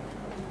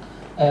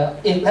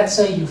if let's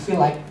say you feel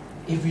like,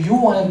 if you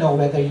want to know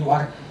whether you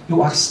are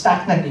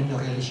stagnant in your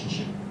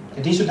relationship,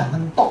 jadi sudah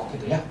mentok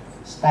gitu ya,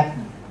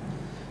 stagnant.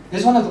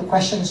 This is one of the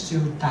questions to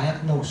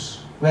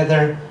diagnose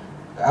whether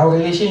our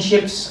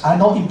relationships are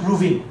not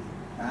improving,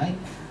 right?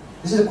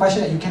 This is a question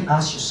that you can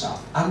ask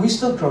yourself. Are we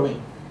still growing?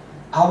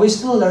 Are we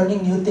still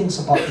learning new things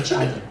about each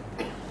other?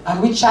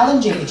 Are we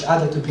challenging each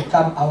other to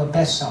become our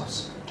best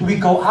selves? Do we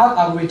go out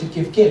our way to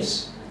give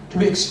gifts? Do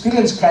we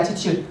experience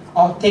gratitude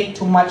or take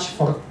too much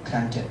for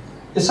granted?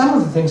 There's some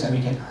of the things that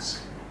we can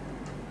ask.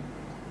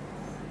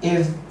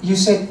 If you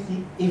said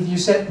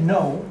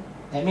no,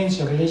 that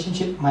means your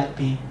relationship might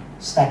be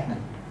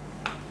stagnant.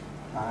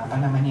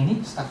 Apa namanya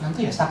ini? Stagnan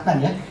tuh ya, stagnan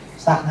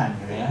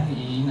gitu ya.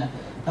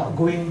 Not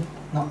going,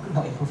 not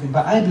improving.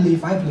 But I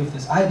believe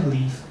this. I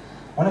believe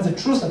one of the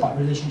truths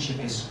about relationship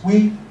is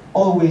we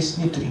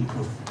always need to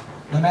improve.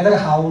 No matter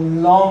how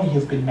long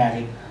you've been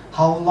married,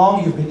 how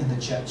long you've been in the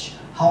church,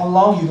 how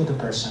long you know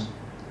the person,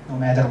 no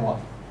matter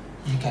what.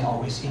 you can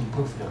always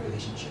improve your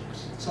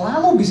relationships.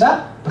 Selalu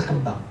bisa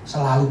berkembang,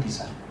 selalu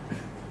bisa.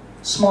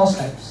 Small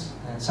steps,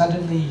 and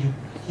suddenly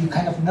you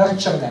kind of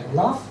nurture that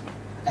love,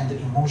 and the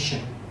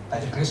emotion, by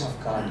the grace of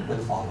God,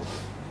 will follow.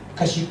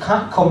 Because you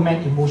can't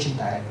comment emotion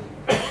directly,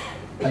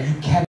 but you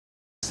can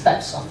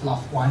steps of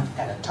love one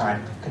at a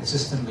time,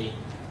 consistently,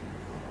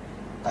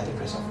 by the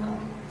grace of God.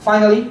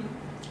 Finally,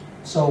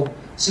 so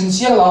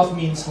sincere love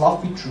means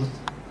love with truth,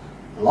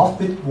 love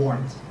with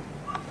warmth,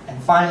 and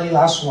finally,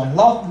 last one,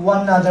 love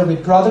one another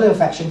with brotherly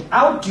affection,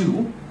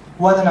 outdo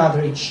one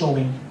another in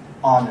showing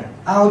honor.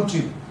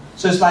 Outdo.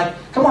 So it's like,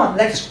 come on,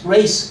 let's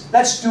race,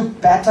 let's do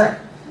better.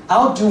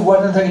 Outdo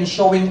one another in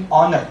showing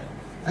honor.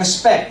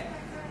 Respect,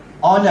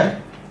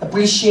 honor,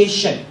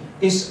 appreciation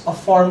is a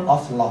form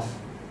of love.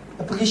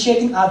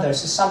 Appreciating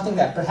others is something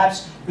that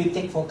perhaps we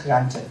take for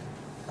granted.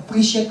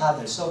 Appreciate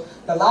others. So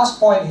the last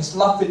point is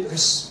love with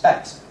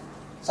respect.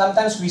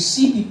 Sometimes we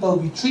see people,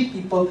 we treat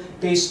people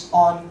based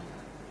on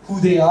who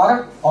they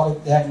are, or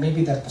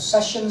maybe their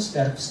possessions,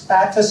 their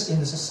status in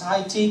the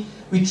society.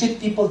 We treat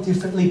people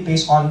differently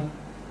based on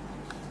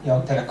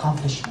their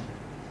accomplishment.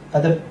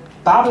 But the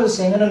Bible is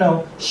saying,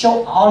 no,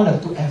 show honor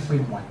to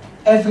everyone.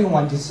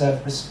 Everyone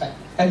deserves respect.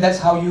 And that's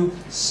how you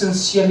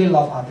sincerely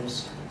love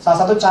others.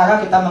 Salah satu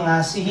cara kita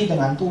mengasihi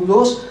dengan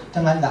tulus,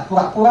 dengan tidak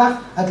pura-pura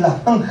adalah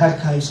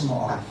menghargai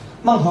semua orang,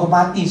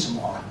 menghormati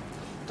semua orang,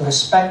 to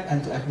respect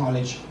and to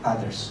acknowledge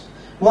others.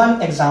 One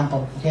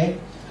example,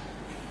 okay?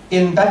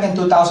 Back in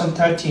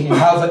 2013 in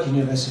Harvard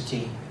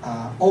University,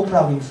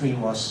 Oprah Winfrey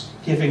was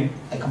giving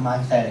a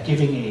commencement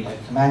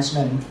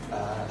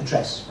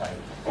address, right?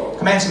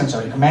 Commencement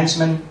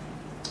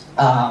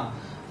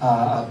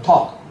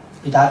talk,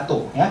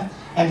 pidato, yeah?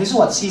 And this is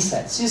what she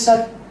said. She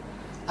said,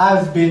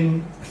 I've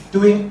been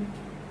doing,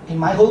 in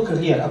my whole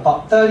career,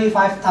 about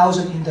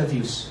 35,000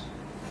 interviews,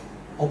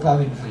 Oprah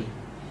Winfrey.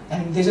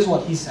 And this is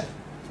what she said.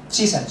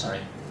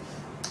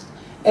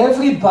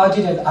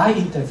 Everybody that I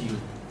interviewed,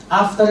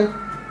 after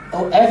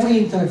every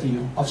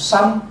interview of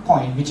some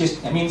point,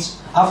 that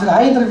means after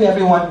I interview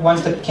everyone,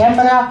 once the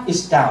camera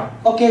is down,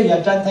 okay, we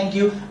are done, thank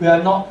you, we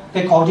are not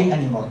recording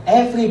anymore.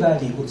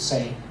 Everybody would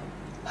say,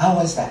 how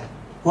was that?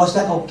 Was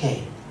that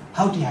okay?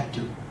 How did I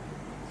do?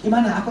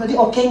 Gimana? Aku tadi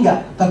okay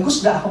nggak? Bagus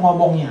nggak aku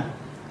ngomongnya?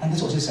 And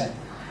this is what she said.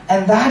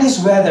 And that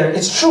is whether,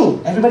 it's true,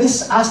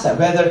 everybody's asked that,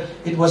 whether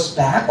it was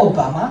Barack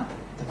Obama,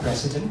 the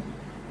president,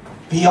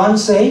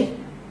 Beyonce,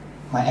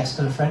 my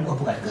ex-girlfriend, oh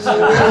bukan.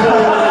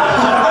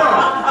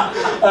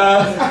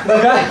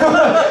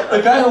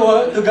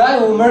 The guy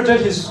who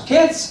murdered his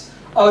kids,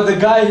 or the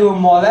guy who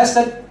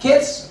molested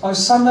kids, or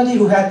somebody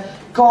who had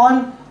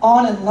gone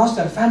on and lost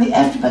their family.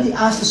 Everybody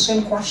asked the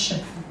same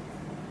question.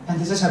 And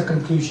this is her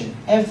conclusion.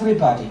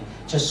 Everybody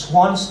just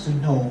wants to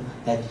know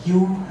that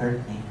you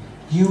heard me,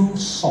 you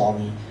saw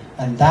me,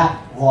 and that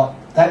what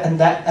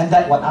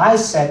I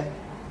said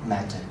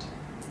mattered.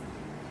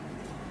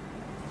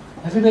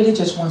 Everybody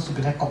just wants to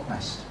be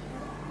recognized.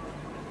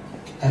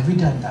 Have we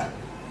done that?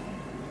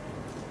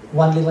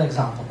 One little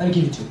example. Let me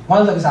give you two.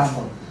 One little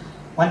example.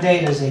 One day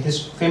there's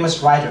this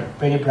famous writer,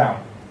 Brené Brown.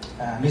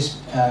 Miss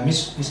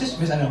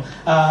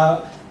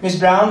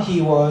Brown.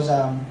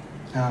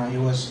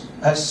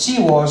 She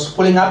was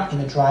pulling up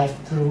in a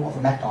drive-through of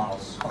a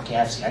McDonald's or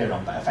KFC. I don't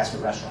know, but a fast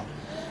food restaurant.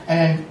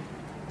 And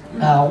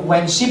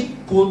when she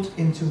pulled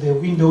into the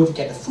window to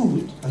get the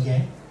food,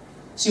 okay,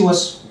 she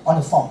was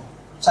on the phone.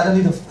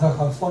 Suddenly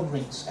her phone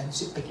rings and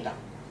she picked it up.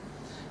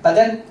 But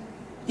then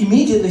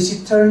immediately she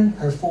turned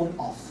her phone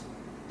off.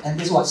 And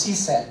this is what she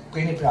said,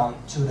 Brené Brown,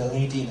 to the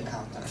lady in the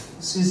counter.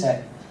 She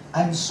said,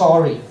 I'm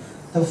sorry,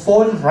 the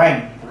phone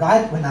rang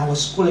right when I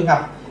was pulling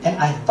up and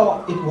I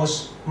thought it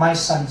was my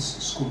son's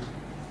school.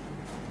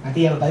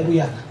 Nanti ya Bapak Ibu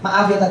ya,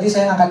 maaf ya tadi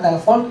saya ngangkat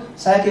telepon,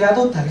 saya kira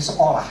tuh dari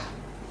sekolah.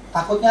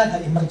 Takutnya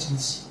ada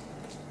emergency.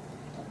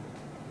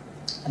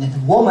 And then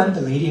the woman,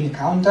 the lady in the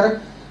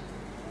counter,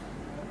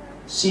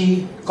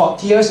 she got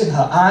tears in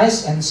her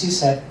eyes and she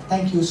said,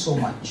 thank you so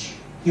much.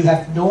 You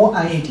have no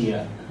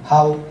idea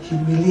how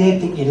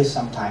humiliating it is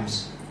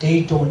sometimes.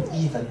 They don't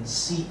even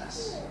see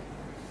us.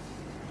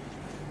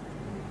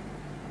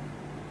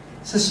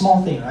 It's a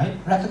small thing, right?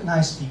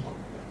 Recognize people.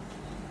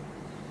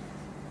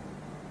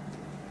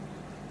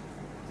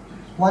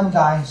 One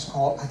guy is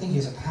called, I think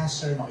he's a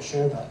pastor, not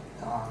sure, but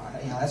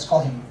let's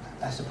call him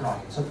Pastor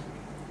Brian. So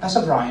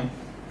Pastor Brian,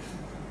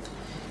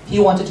 he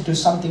wanted to do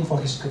something for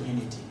his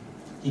community.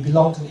 He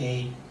belonged to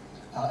a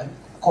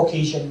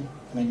Caucasian,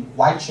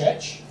 white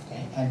church,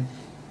 okay? And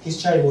his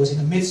church was in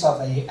the midst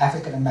of an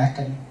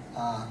African-American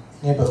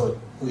neighborhood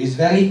who is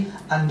very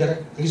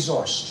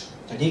under-resourced.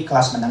 Jadi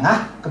kelas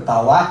menengah ke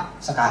bawah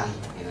sekali,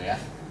 gitu ya.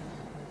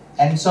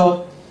 And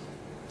so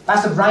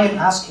Pastor Brian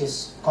asked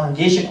his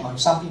congregation or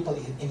some people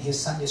in his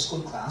Sunday school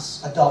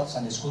class, adult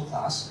Sunday school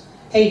class,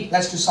 hey,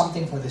 let's do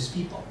something for these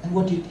people. And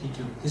what did he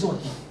do? This is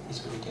what he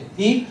did.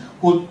 He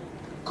would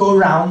go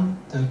around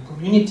the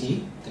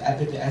community, the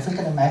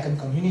African-American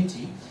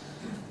community,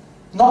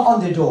 knock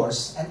on their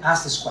doors and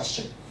ask this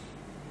question.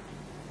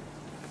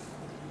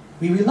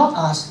 We will not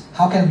ask,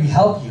 how can we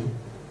help you?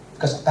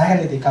 Because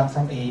apparently they come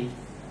from a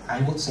I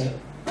would say,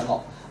 a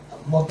lot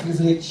more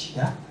privileged,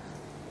 yeah,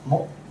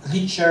 more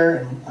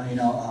richer, and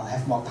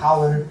have more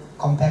power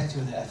compared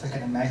to the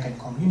African American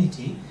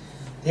community,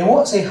 they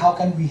won't say, "How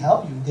can we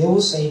help you?" They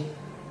will say,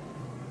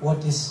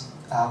 what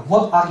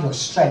are your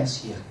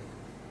strengths here?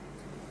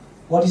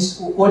 What is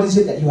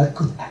it that you are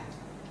good at?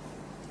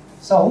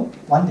 So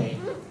one day,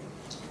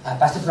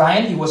 Pastor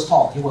Brian, he was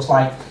tall. He was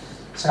like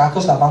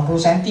 180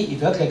 cm,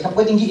 itu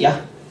kira-kira tinggi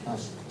ya,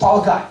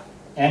 tall guy.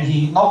 And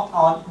he knocked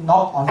on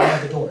one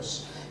of the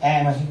doors.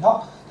 And when he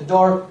knocked the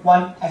door,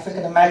 one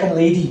African American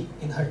lady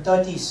in her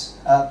 30s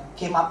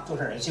came up to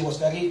her. She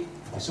was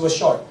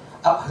short.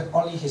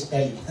 Only his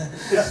belly,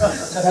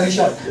 so very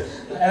short.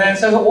 And then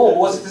so,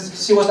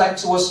 she was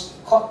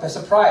caught by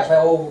surprise, right?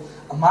 Oh,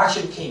 a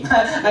Martian came.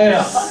 I know,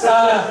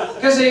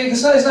 because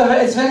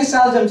it's very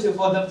seldom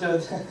for them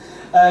to.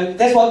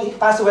 That's what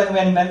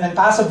when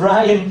Pastor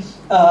Brian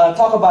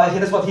talked about it.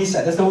 That's what he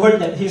said. That's the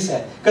word that he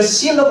said. Because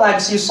she looked like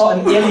she saw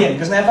an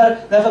alien. Because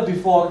never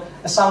before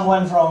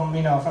someone from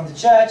the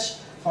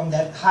church, from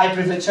that high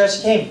privileged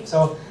church came.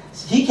 So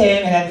he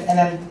came, and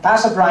then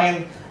Pastor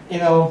Brian,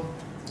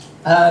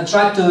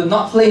 tried to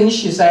not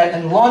flinch, he said,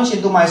 and launch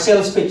into my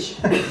sales pitch.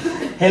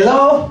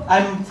 Hello,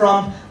 I'm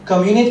from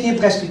Community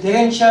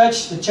Presbyterian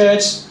Church, the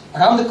church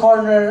around the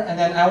corner, and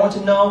then I want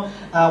to know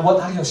what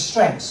are your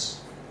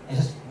strengths? And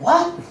he said,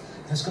 what?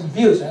 He was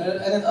confused,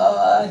 and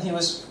then he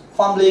was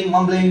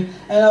mumbling,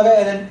 and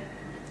then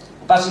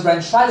Pastor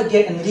Brian tried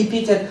again and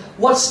repeated,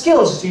 what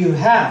skills do you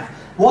have?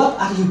 What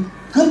are you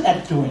good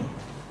at doing?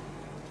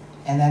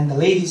 And then the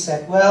lady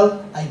said,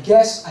 well, I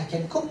guess I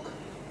can cook.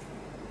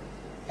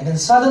 And then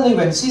suddenly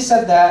when she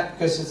said that,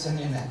 because it's in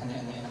an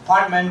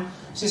apartment,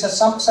 she said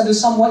suddenly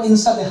someone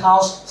inside the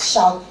house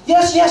shout,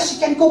 yes, she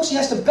can cook, she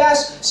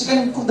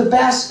can cook the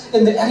best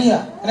in the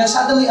area. And then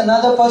suddenly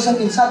another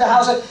person inside the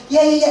house said,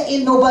 yeah,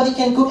 ain't nobody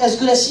can cook as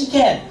good as she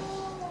can.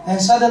 And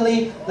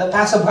suddenly the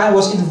Pastor Brian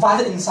was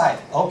invited inside.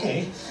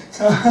 Okay.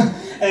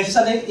 And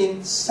suddenly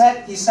he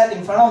sat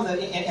in front of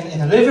in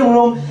the living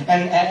room,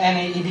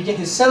 and he began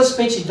his sales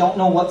pitch. He don't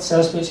know what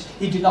sales pitch.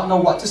 He did not know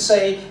what to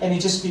say, and he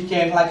just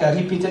began like a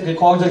repeated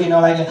recorder.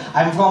 Like,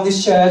 I'm from this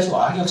church.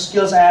 What are your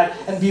skills at?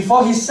 And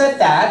before he said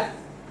that,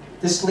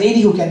 this lady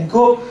who can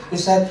cook, he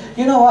said,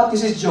 you know what?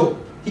 This is Joe.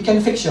 He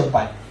can fix your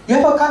bike. You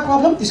have a car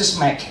problem? This is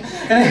Mac.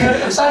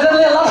 And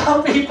suddenly a lot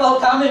of people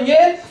coming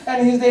in,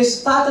 and they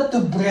started to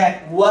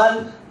brag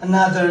one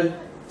another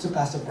to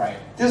Pastor Brian.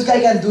 This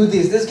guy can do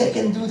this, this guy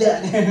can do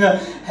that.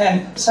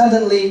 And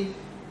suddenly,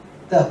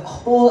 the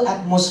whole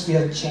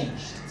atmosphere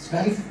changed. It's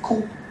very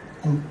cool.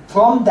 And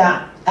from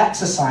that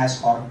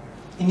exercise or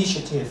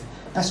initiative,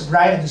 Pastor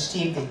Brian and his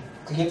team, they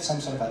create some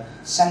sort of a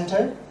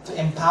center to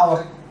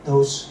empower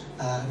those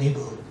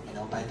neighborhood,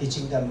 by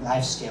teaching them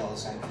life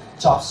skills and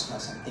job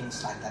skills and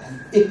things like that. And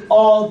it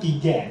all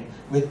began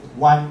with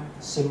one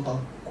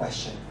simple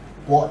question.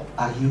 What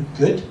are you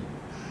good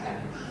at?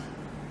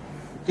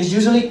 Because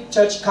usually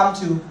church come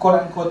to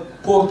quote-unquote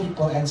poor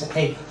people and say,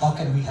 hey, how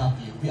can we help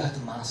you? We are the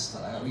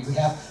master. We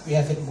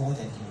have it more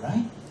than you,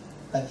 right?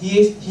 But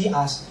he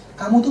asked,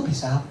 kamu tuh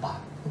bisa apa?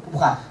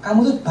 Bukan,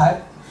 kamu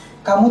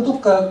tuh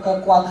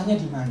kekuatannya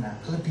di mana?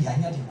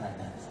 Kelebihannya di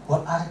mana?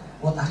 What are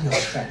your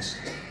strengths?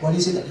 What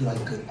is it that you are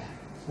good at?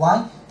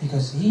 Why?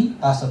 Because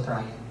Pastor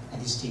Brian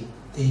and his team,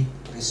 they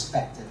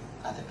respected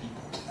other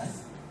people, right?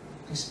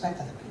 Respect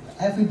other people.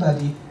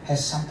 Everybody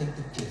has something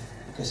to give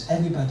because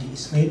everybody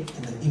is made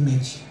in the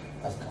image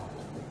of God.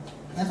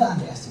 Never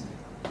underestimate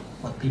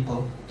what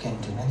people can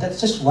do. And that's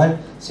just one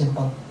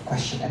simple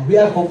question. And we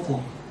are hopeful.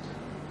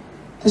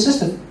 This is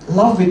the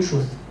love with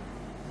truth,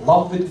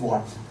 love with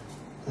warmth,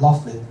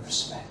 love with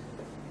respect.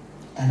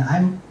 And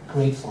I'm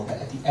grateful that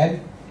at the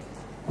end,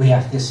 we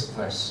have this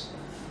verse.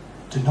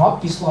 Do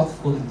not be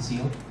slothful in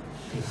zeal,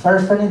 be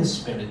fervent in the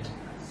spirit,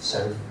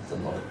 serve the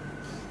Lord.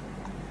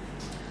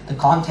 The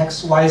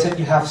context, why is it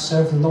you have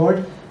served the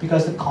Lord?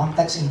 Because the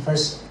context in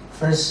verse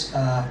 3,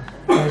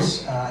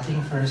 verse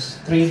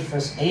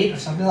 8 or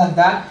something like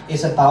that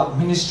is about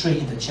ministry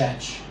in the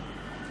church.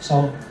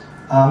 So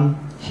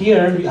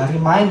here we are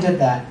reminded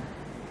that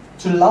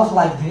to love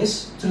like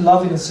this, to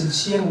love in a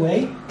sincere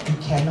way, you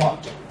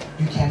cannot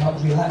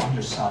rely on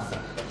yourself.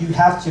 You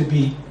have to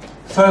be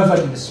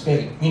fervent in the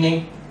spirit,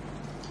 meaning,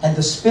 and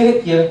the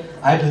spirit here,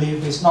 I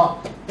believe, is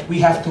not, we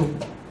have to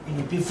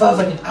be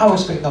fervent in our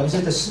spirit. No,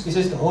 this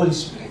is the Holy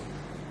Spirit.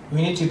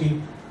 We need to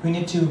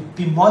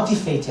be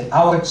motivated.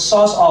 Our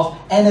source of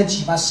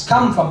energy must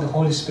come from the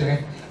Holy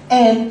Spirit.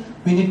 And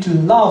we need to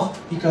love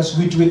because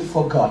we do it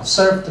for God.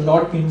 Serve the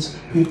Lord means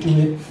we do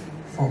it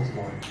for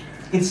the Lord.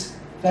 It's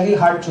very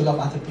hard to love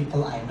other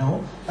people, I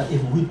know. But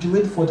if we do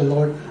it for the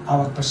Lord,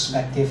 our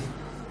perspective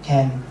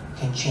can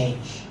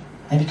change.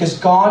 And because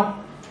God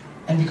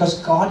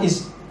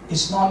is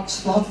not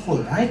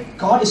slothful, right?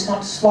 God is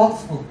not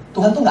slothful.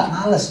 Tuhan tuh nggak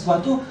malas.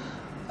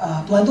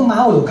 Tuhan tuh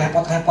mau loh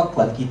repot-repot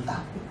buat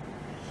kita.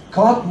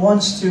 God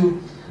wants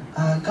to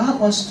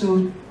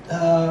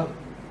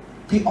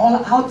be all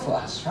out for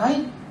us,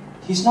 right?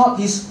 He's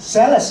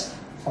zealous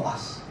for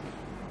us.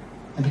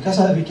 And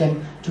because of that, we can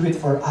do it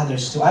for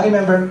others too. I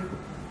remember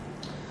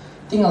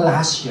think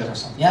last year or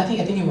something. Yeah, I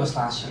think it was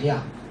last year.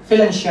 Yeah, Phil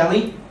and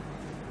Shelley.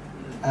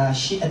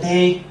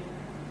 They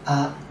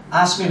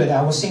asked me whether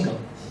I was single.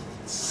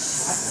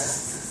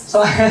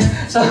 So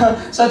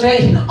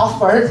they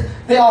offered,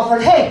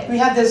 hey, we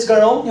have this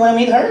girl, you want to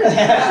meet her? Something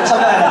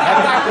like that.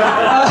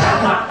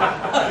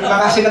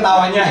 Makasih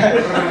ketawa niya.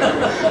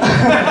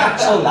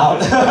 So loud.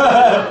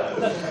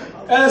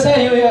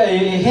 Say,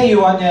 hey,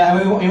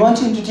 we want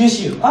to introduce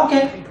you.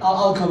 Okay,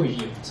 I'll go with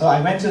you. So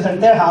I went to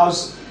their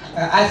house.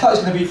 I thought it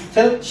was going to be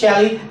Phil,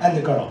 Shelley, and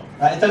the girl.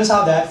 Right? It turns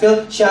out that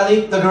Phil,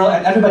 Shelley, the girl,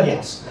 and everybody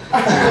else.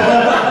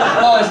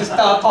 Oh, it's just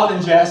Todd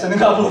and Jess and a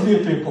couple of new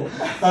people.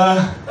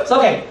 It's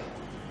okay.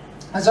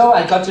 And so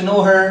I got to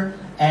know her,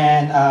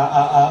 and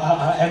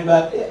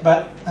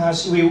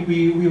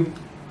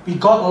we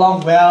got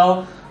along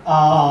well.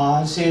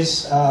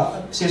 She's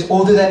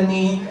older than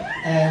me,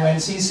 and when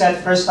she said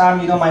first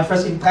time, my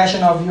first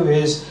impression of you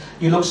is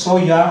you look so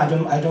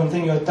young. I don't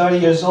think you're 30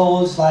 years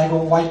old. It's like,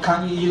 well, why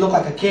can't you look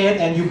like a kid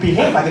and you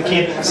behave like a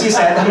kid? She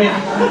said. I mean,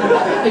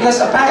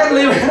 because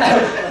apparently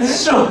this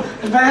is true.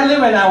 Apparently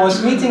when I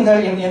was meeting her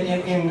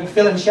in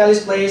Phil and Shelley's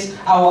place,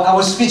 I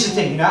was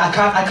fidgeting. I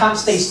can't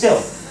stay still.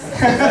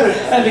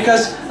 And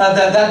because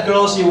that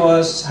girl,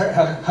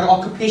 her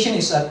occupation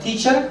is a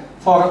teacher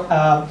for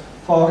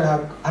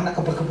anak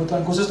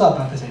berkebutuhan khusus lah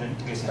bahasa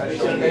Indonesia.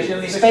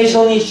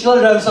 Special needs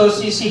children. So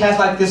she has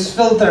like this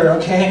filter,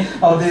 okay?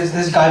 Oh,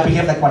 this guy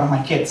behaved like one of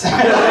my kids. I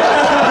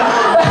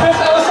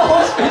was so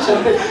special.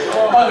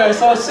 Okay,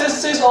 so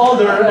she's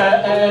older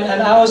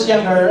and I was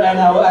younger, and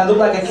I look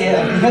like a kid,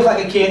 I behave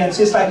like a kid, and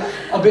she's like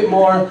a bit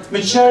more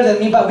mature than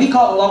me. But we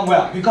got along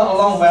well. We got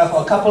along well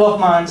for a couple of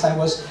months. I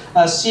was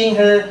seeing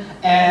her,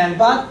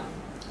 but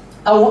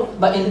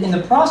in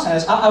the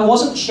process, I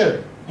wasn't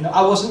sure.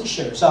 I wasn't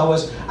sure. So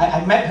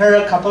I met her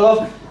a couple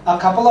of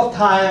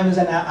times,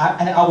 and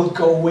I would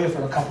go away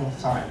for a couple of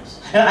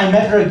times. And I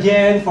met her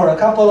again for a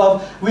couple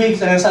of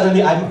weeks, and then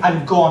suddenly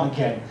I'm gone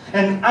again.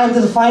 And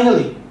until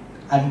finally,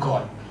 I'm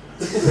gone.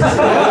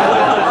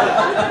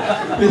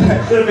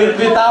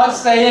 Without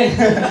saying,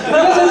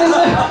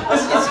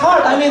 because it's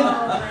hard. I mean,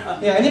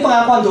 yeah, ini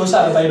pengakuan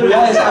dosa, Bapak Ibu.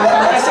 I'm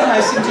confessing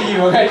my sin to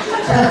you, okay?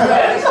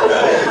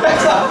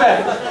 That's not fair.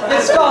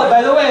 It's called,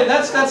 by the way,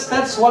 that's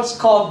what's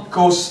called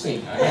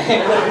ghosting. Okay?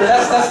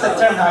 That's the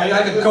term now. You're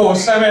like a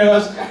ghost. I mean, it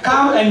was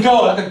come and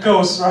go like a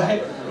ghost,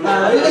 right?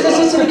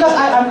 Because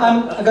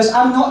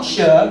I'm not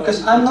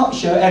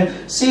sure, and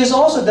she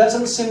also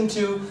doesn't seem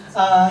to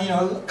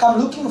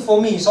come looking for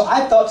me. So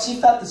I thought she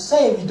felt the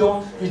same.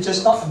 We're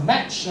just not a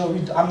match. So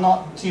I'm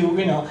not too,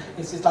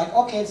 it's like,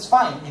 okay, it's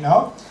fine,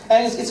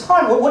 And it's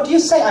hard. What do you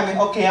say? I mean,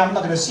 okay, I'm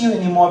not going to see you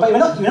anymore. But we're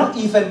not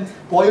even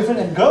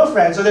boyfriend and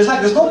girlfriend. So there's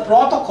no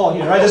protocol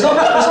here, right? There's not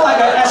like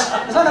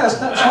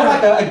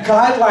a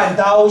guideline.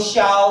 Thou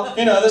shalt,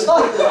 there's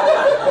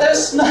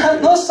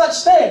no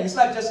such thing. It's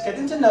like just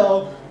getting to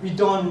know.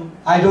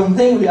 I don't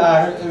think we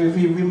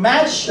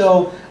match.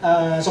 So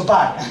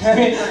bye. I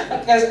mean,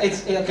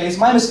 it's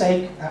my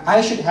mistake.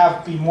 I should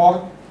have been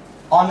more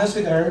honest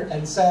with her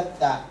and said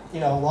that,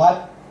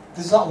 what,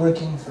 this is not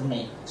working for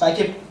me. So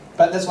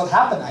but that's what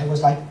happened. I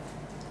was like,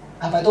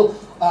 apa itu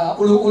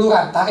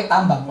ulu-uluran, tarik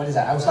tambang. What is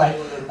that? I was like,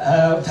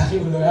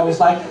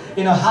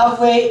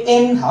 halfway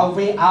in,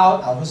 halfway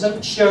out. I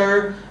wasn't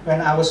sure. When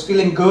I was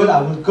feeling good,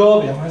 I would go.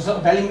 When I was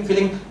not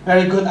feeling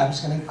very good, I was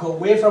going to go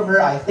away from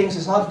her. I think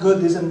she's not good,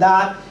 this and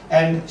that.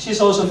 And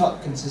she's also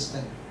not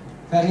consistent.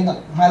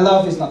 My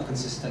love is not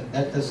consistent.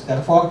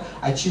 Therefore,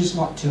 I choose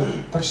not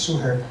to pursue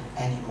her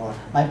anymore.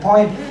 My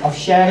point of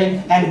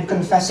sharing and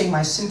confessing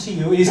my sin to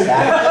you is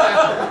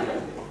that...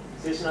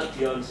 It's not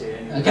Beyonce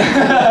anymore. Okay.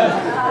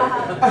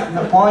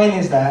 The point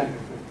is that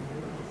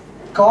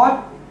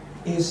God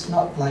is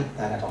not like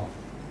that at all.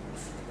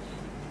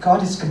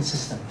 God is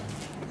consistent.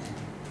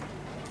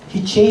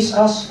 He chases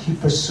us, He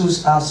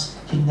pursues us,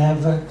 He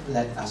never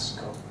let us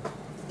go.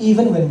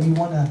 Even when we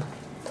rebel,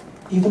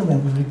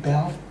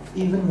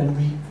 even when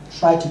we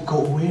try to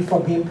go away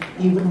from Him,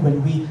 even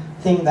when we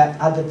think that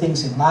other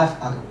things in life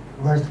are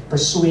worth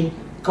pursuing,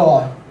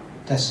 God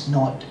does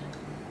not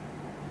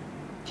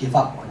give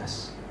up on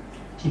us.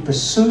 He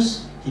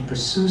pursues,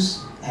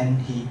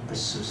 and He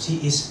pursues.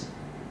 He is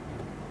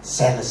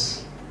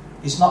zealous.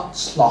 He's not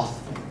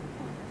slothful.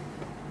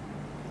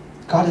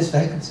 God is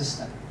very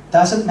consistent.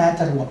 Doesn't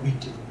matter what we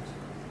do,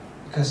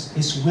 because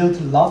His will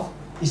to love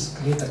is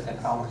greater than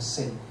our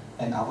sin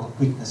and our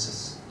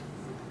weaknesses.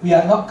 We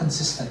are not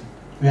consistent.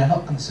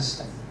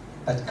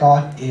 But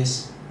God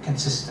is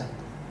consistent,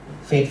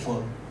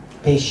 faithful,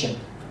 patient,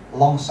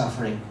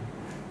 long-suffering.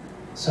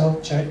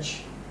 So,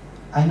 church,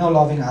 I know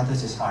loving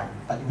others is hard,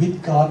 but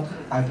with God,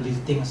 I believe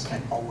things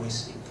can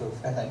always improve.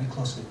 And let me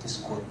close with this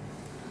quote.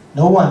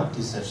 No one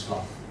deserves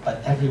love,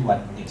 but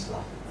everyone needs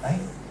love, right?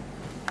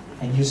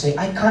 And you say,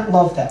 I can't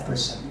love that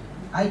person.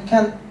 I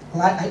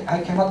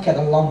cannot get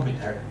along with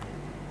her.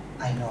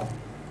 I know.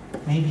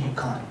 Maybe you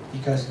can't,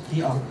 because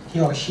he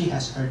or she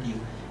has hurt you.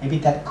 Maybe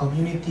that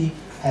community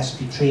has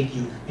betrayed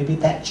you. Maybe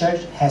that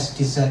church has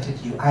deserted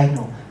you. I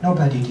know.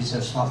 Nobody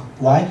deserves love.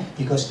 Why?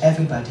 Because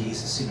everybody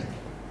is a sinner.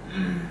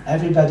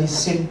 Everybody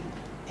sin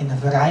in a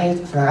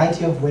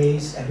variety of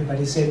ways.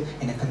 Everybody sin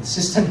in a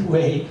consistent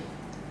way.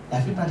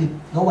 Everybody,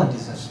 no one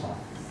deserves love.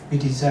 We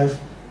deserve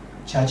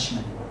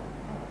judgment,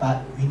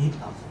 but we need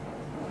love.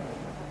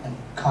 And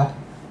God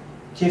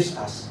gave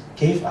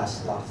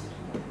us love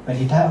when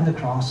He died on the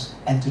cross,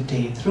 and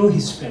today through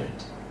His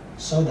Spirit,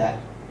 so that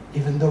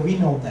even though we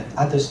know that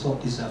others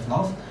don't deserve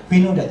love, we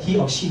know that he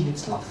or she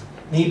needs love.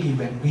 Maybe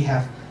when we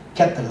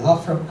get the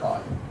love from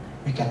God,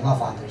 we can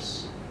love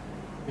others.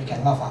 We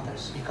can love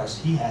others because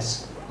He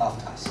has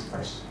loved us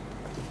first.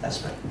 Let's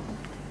pray.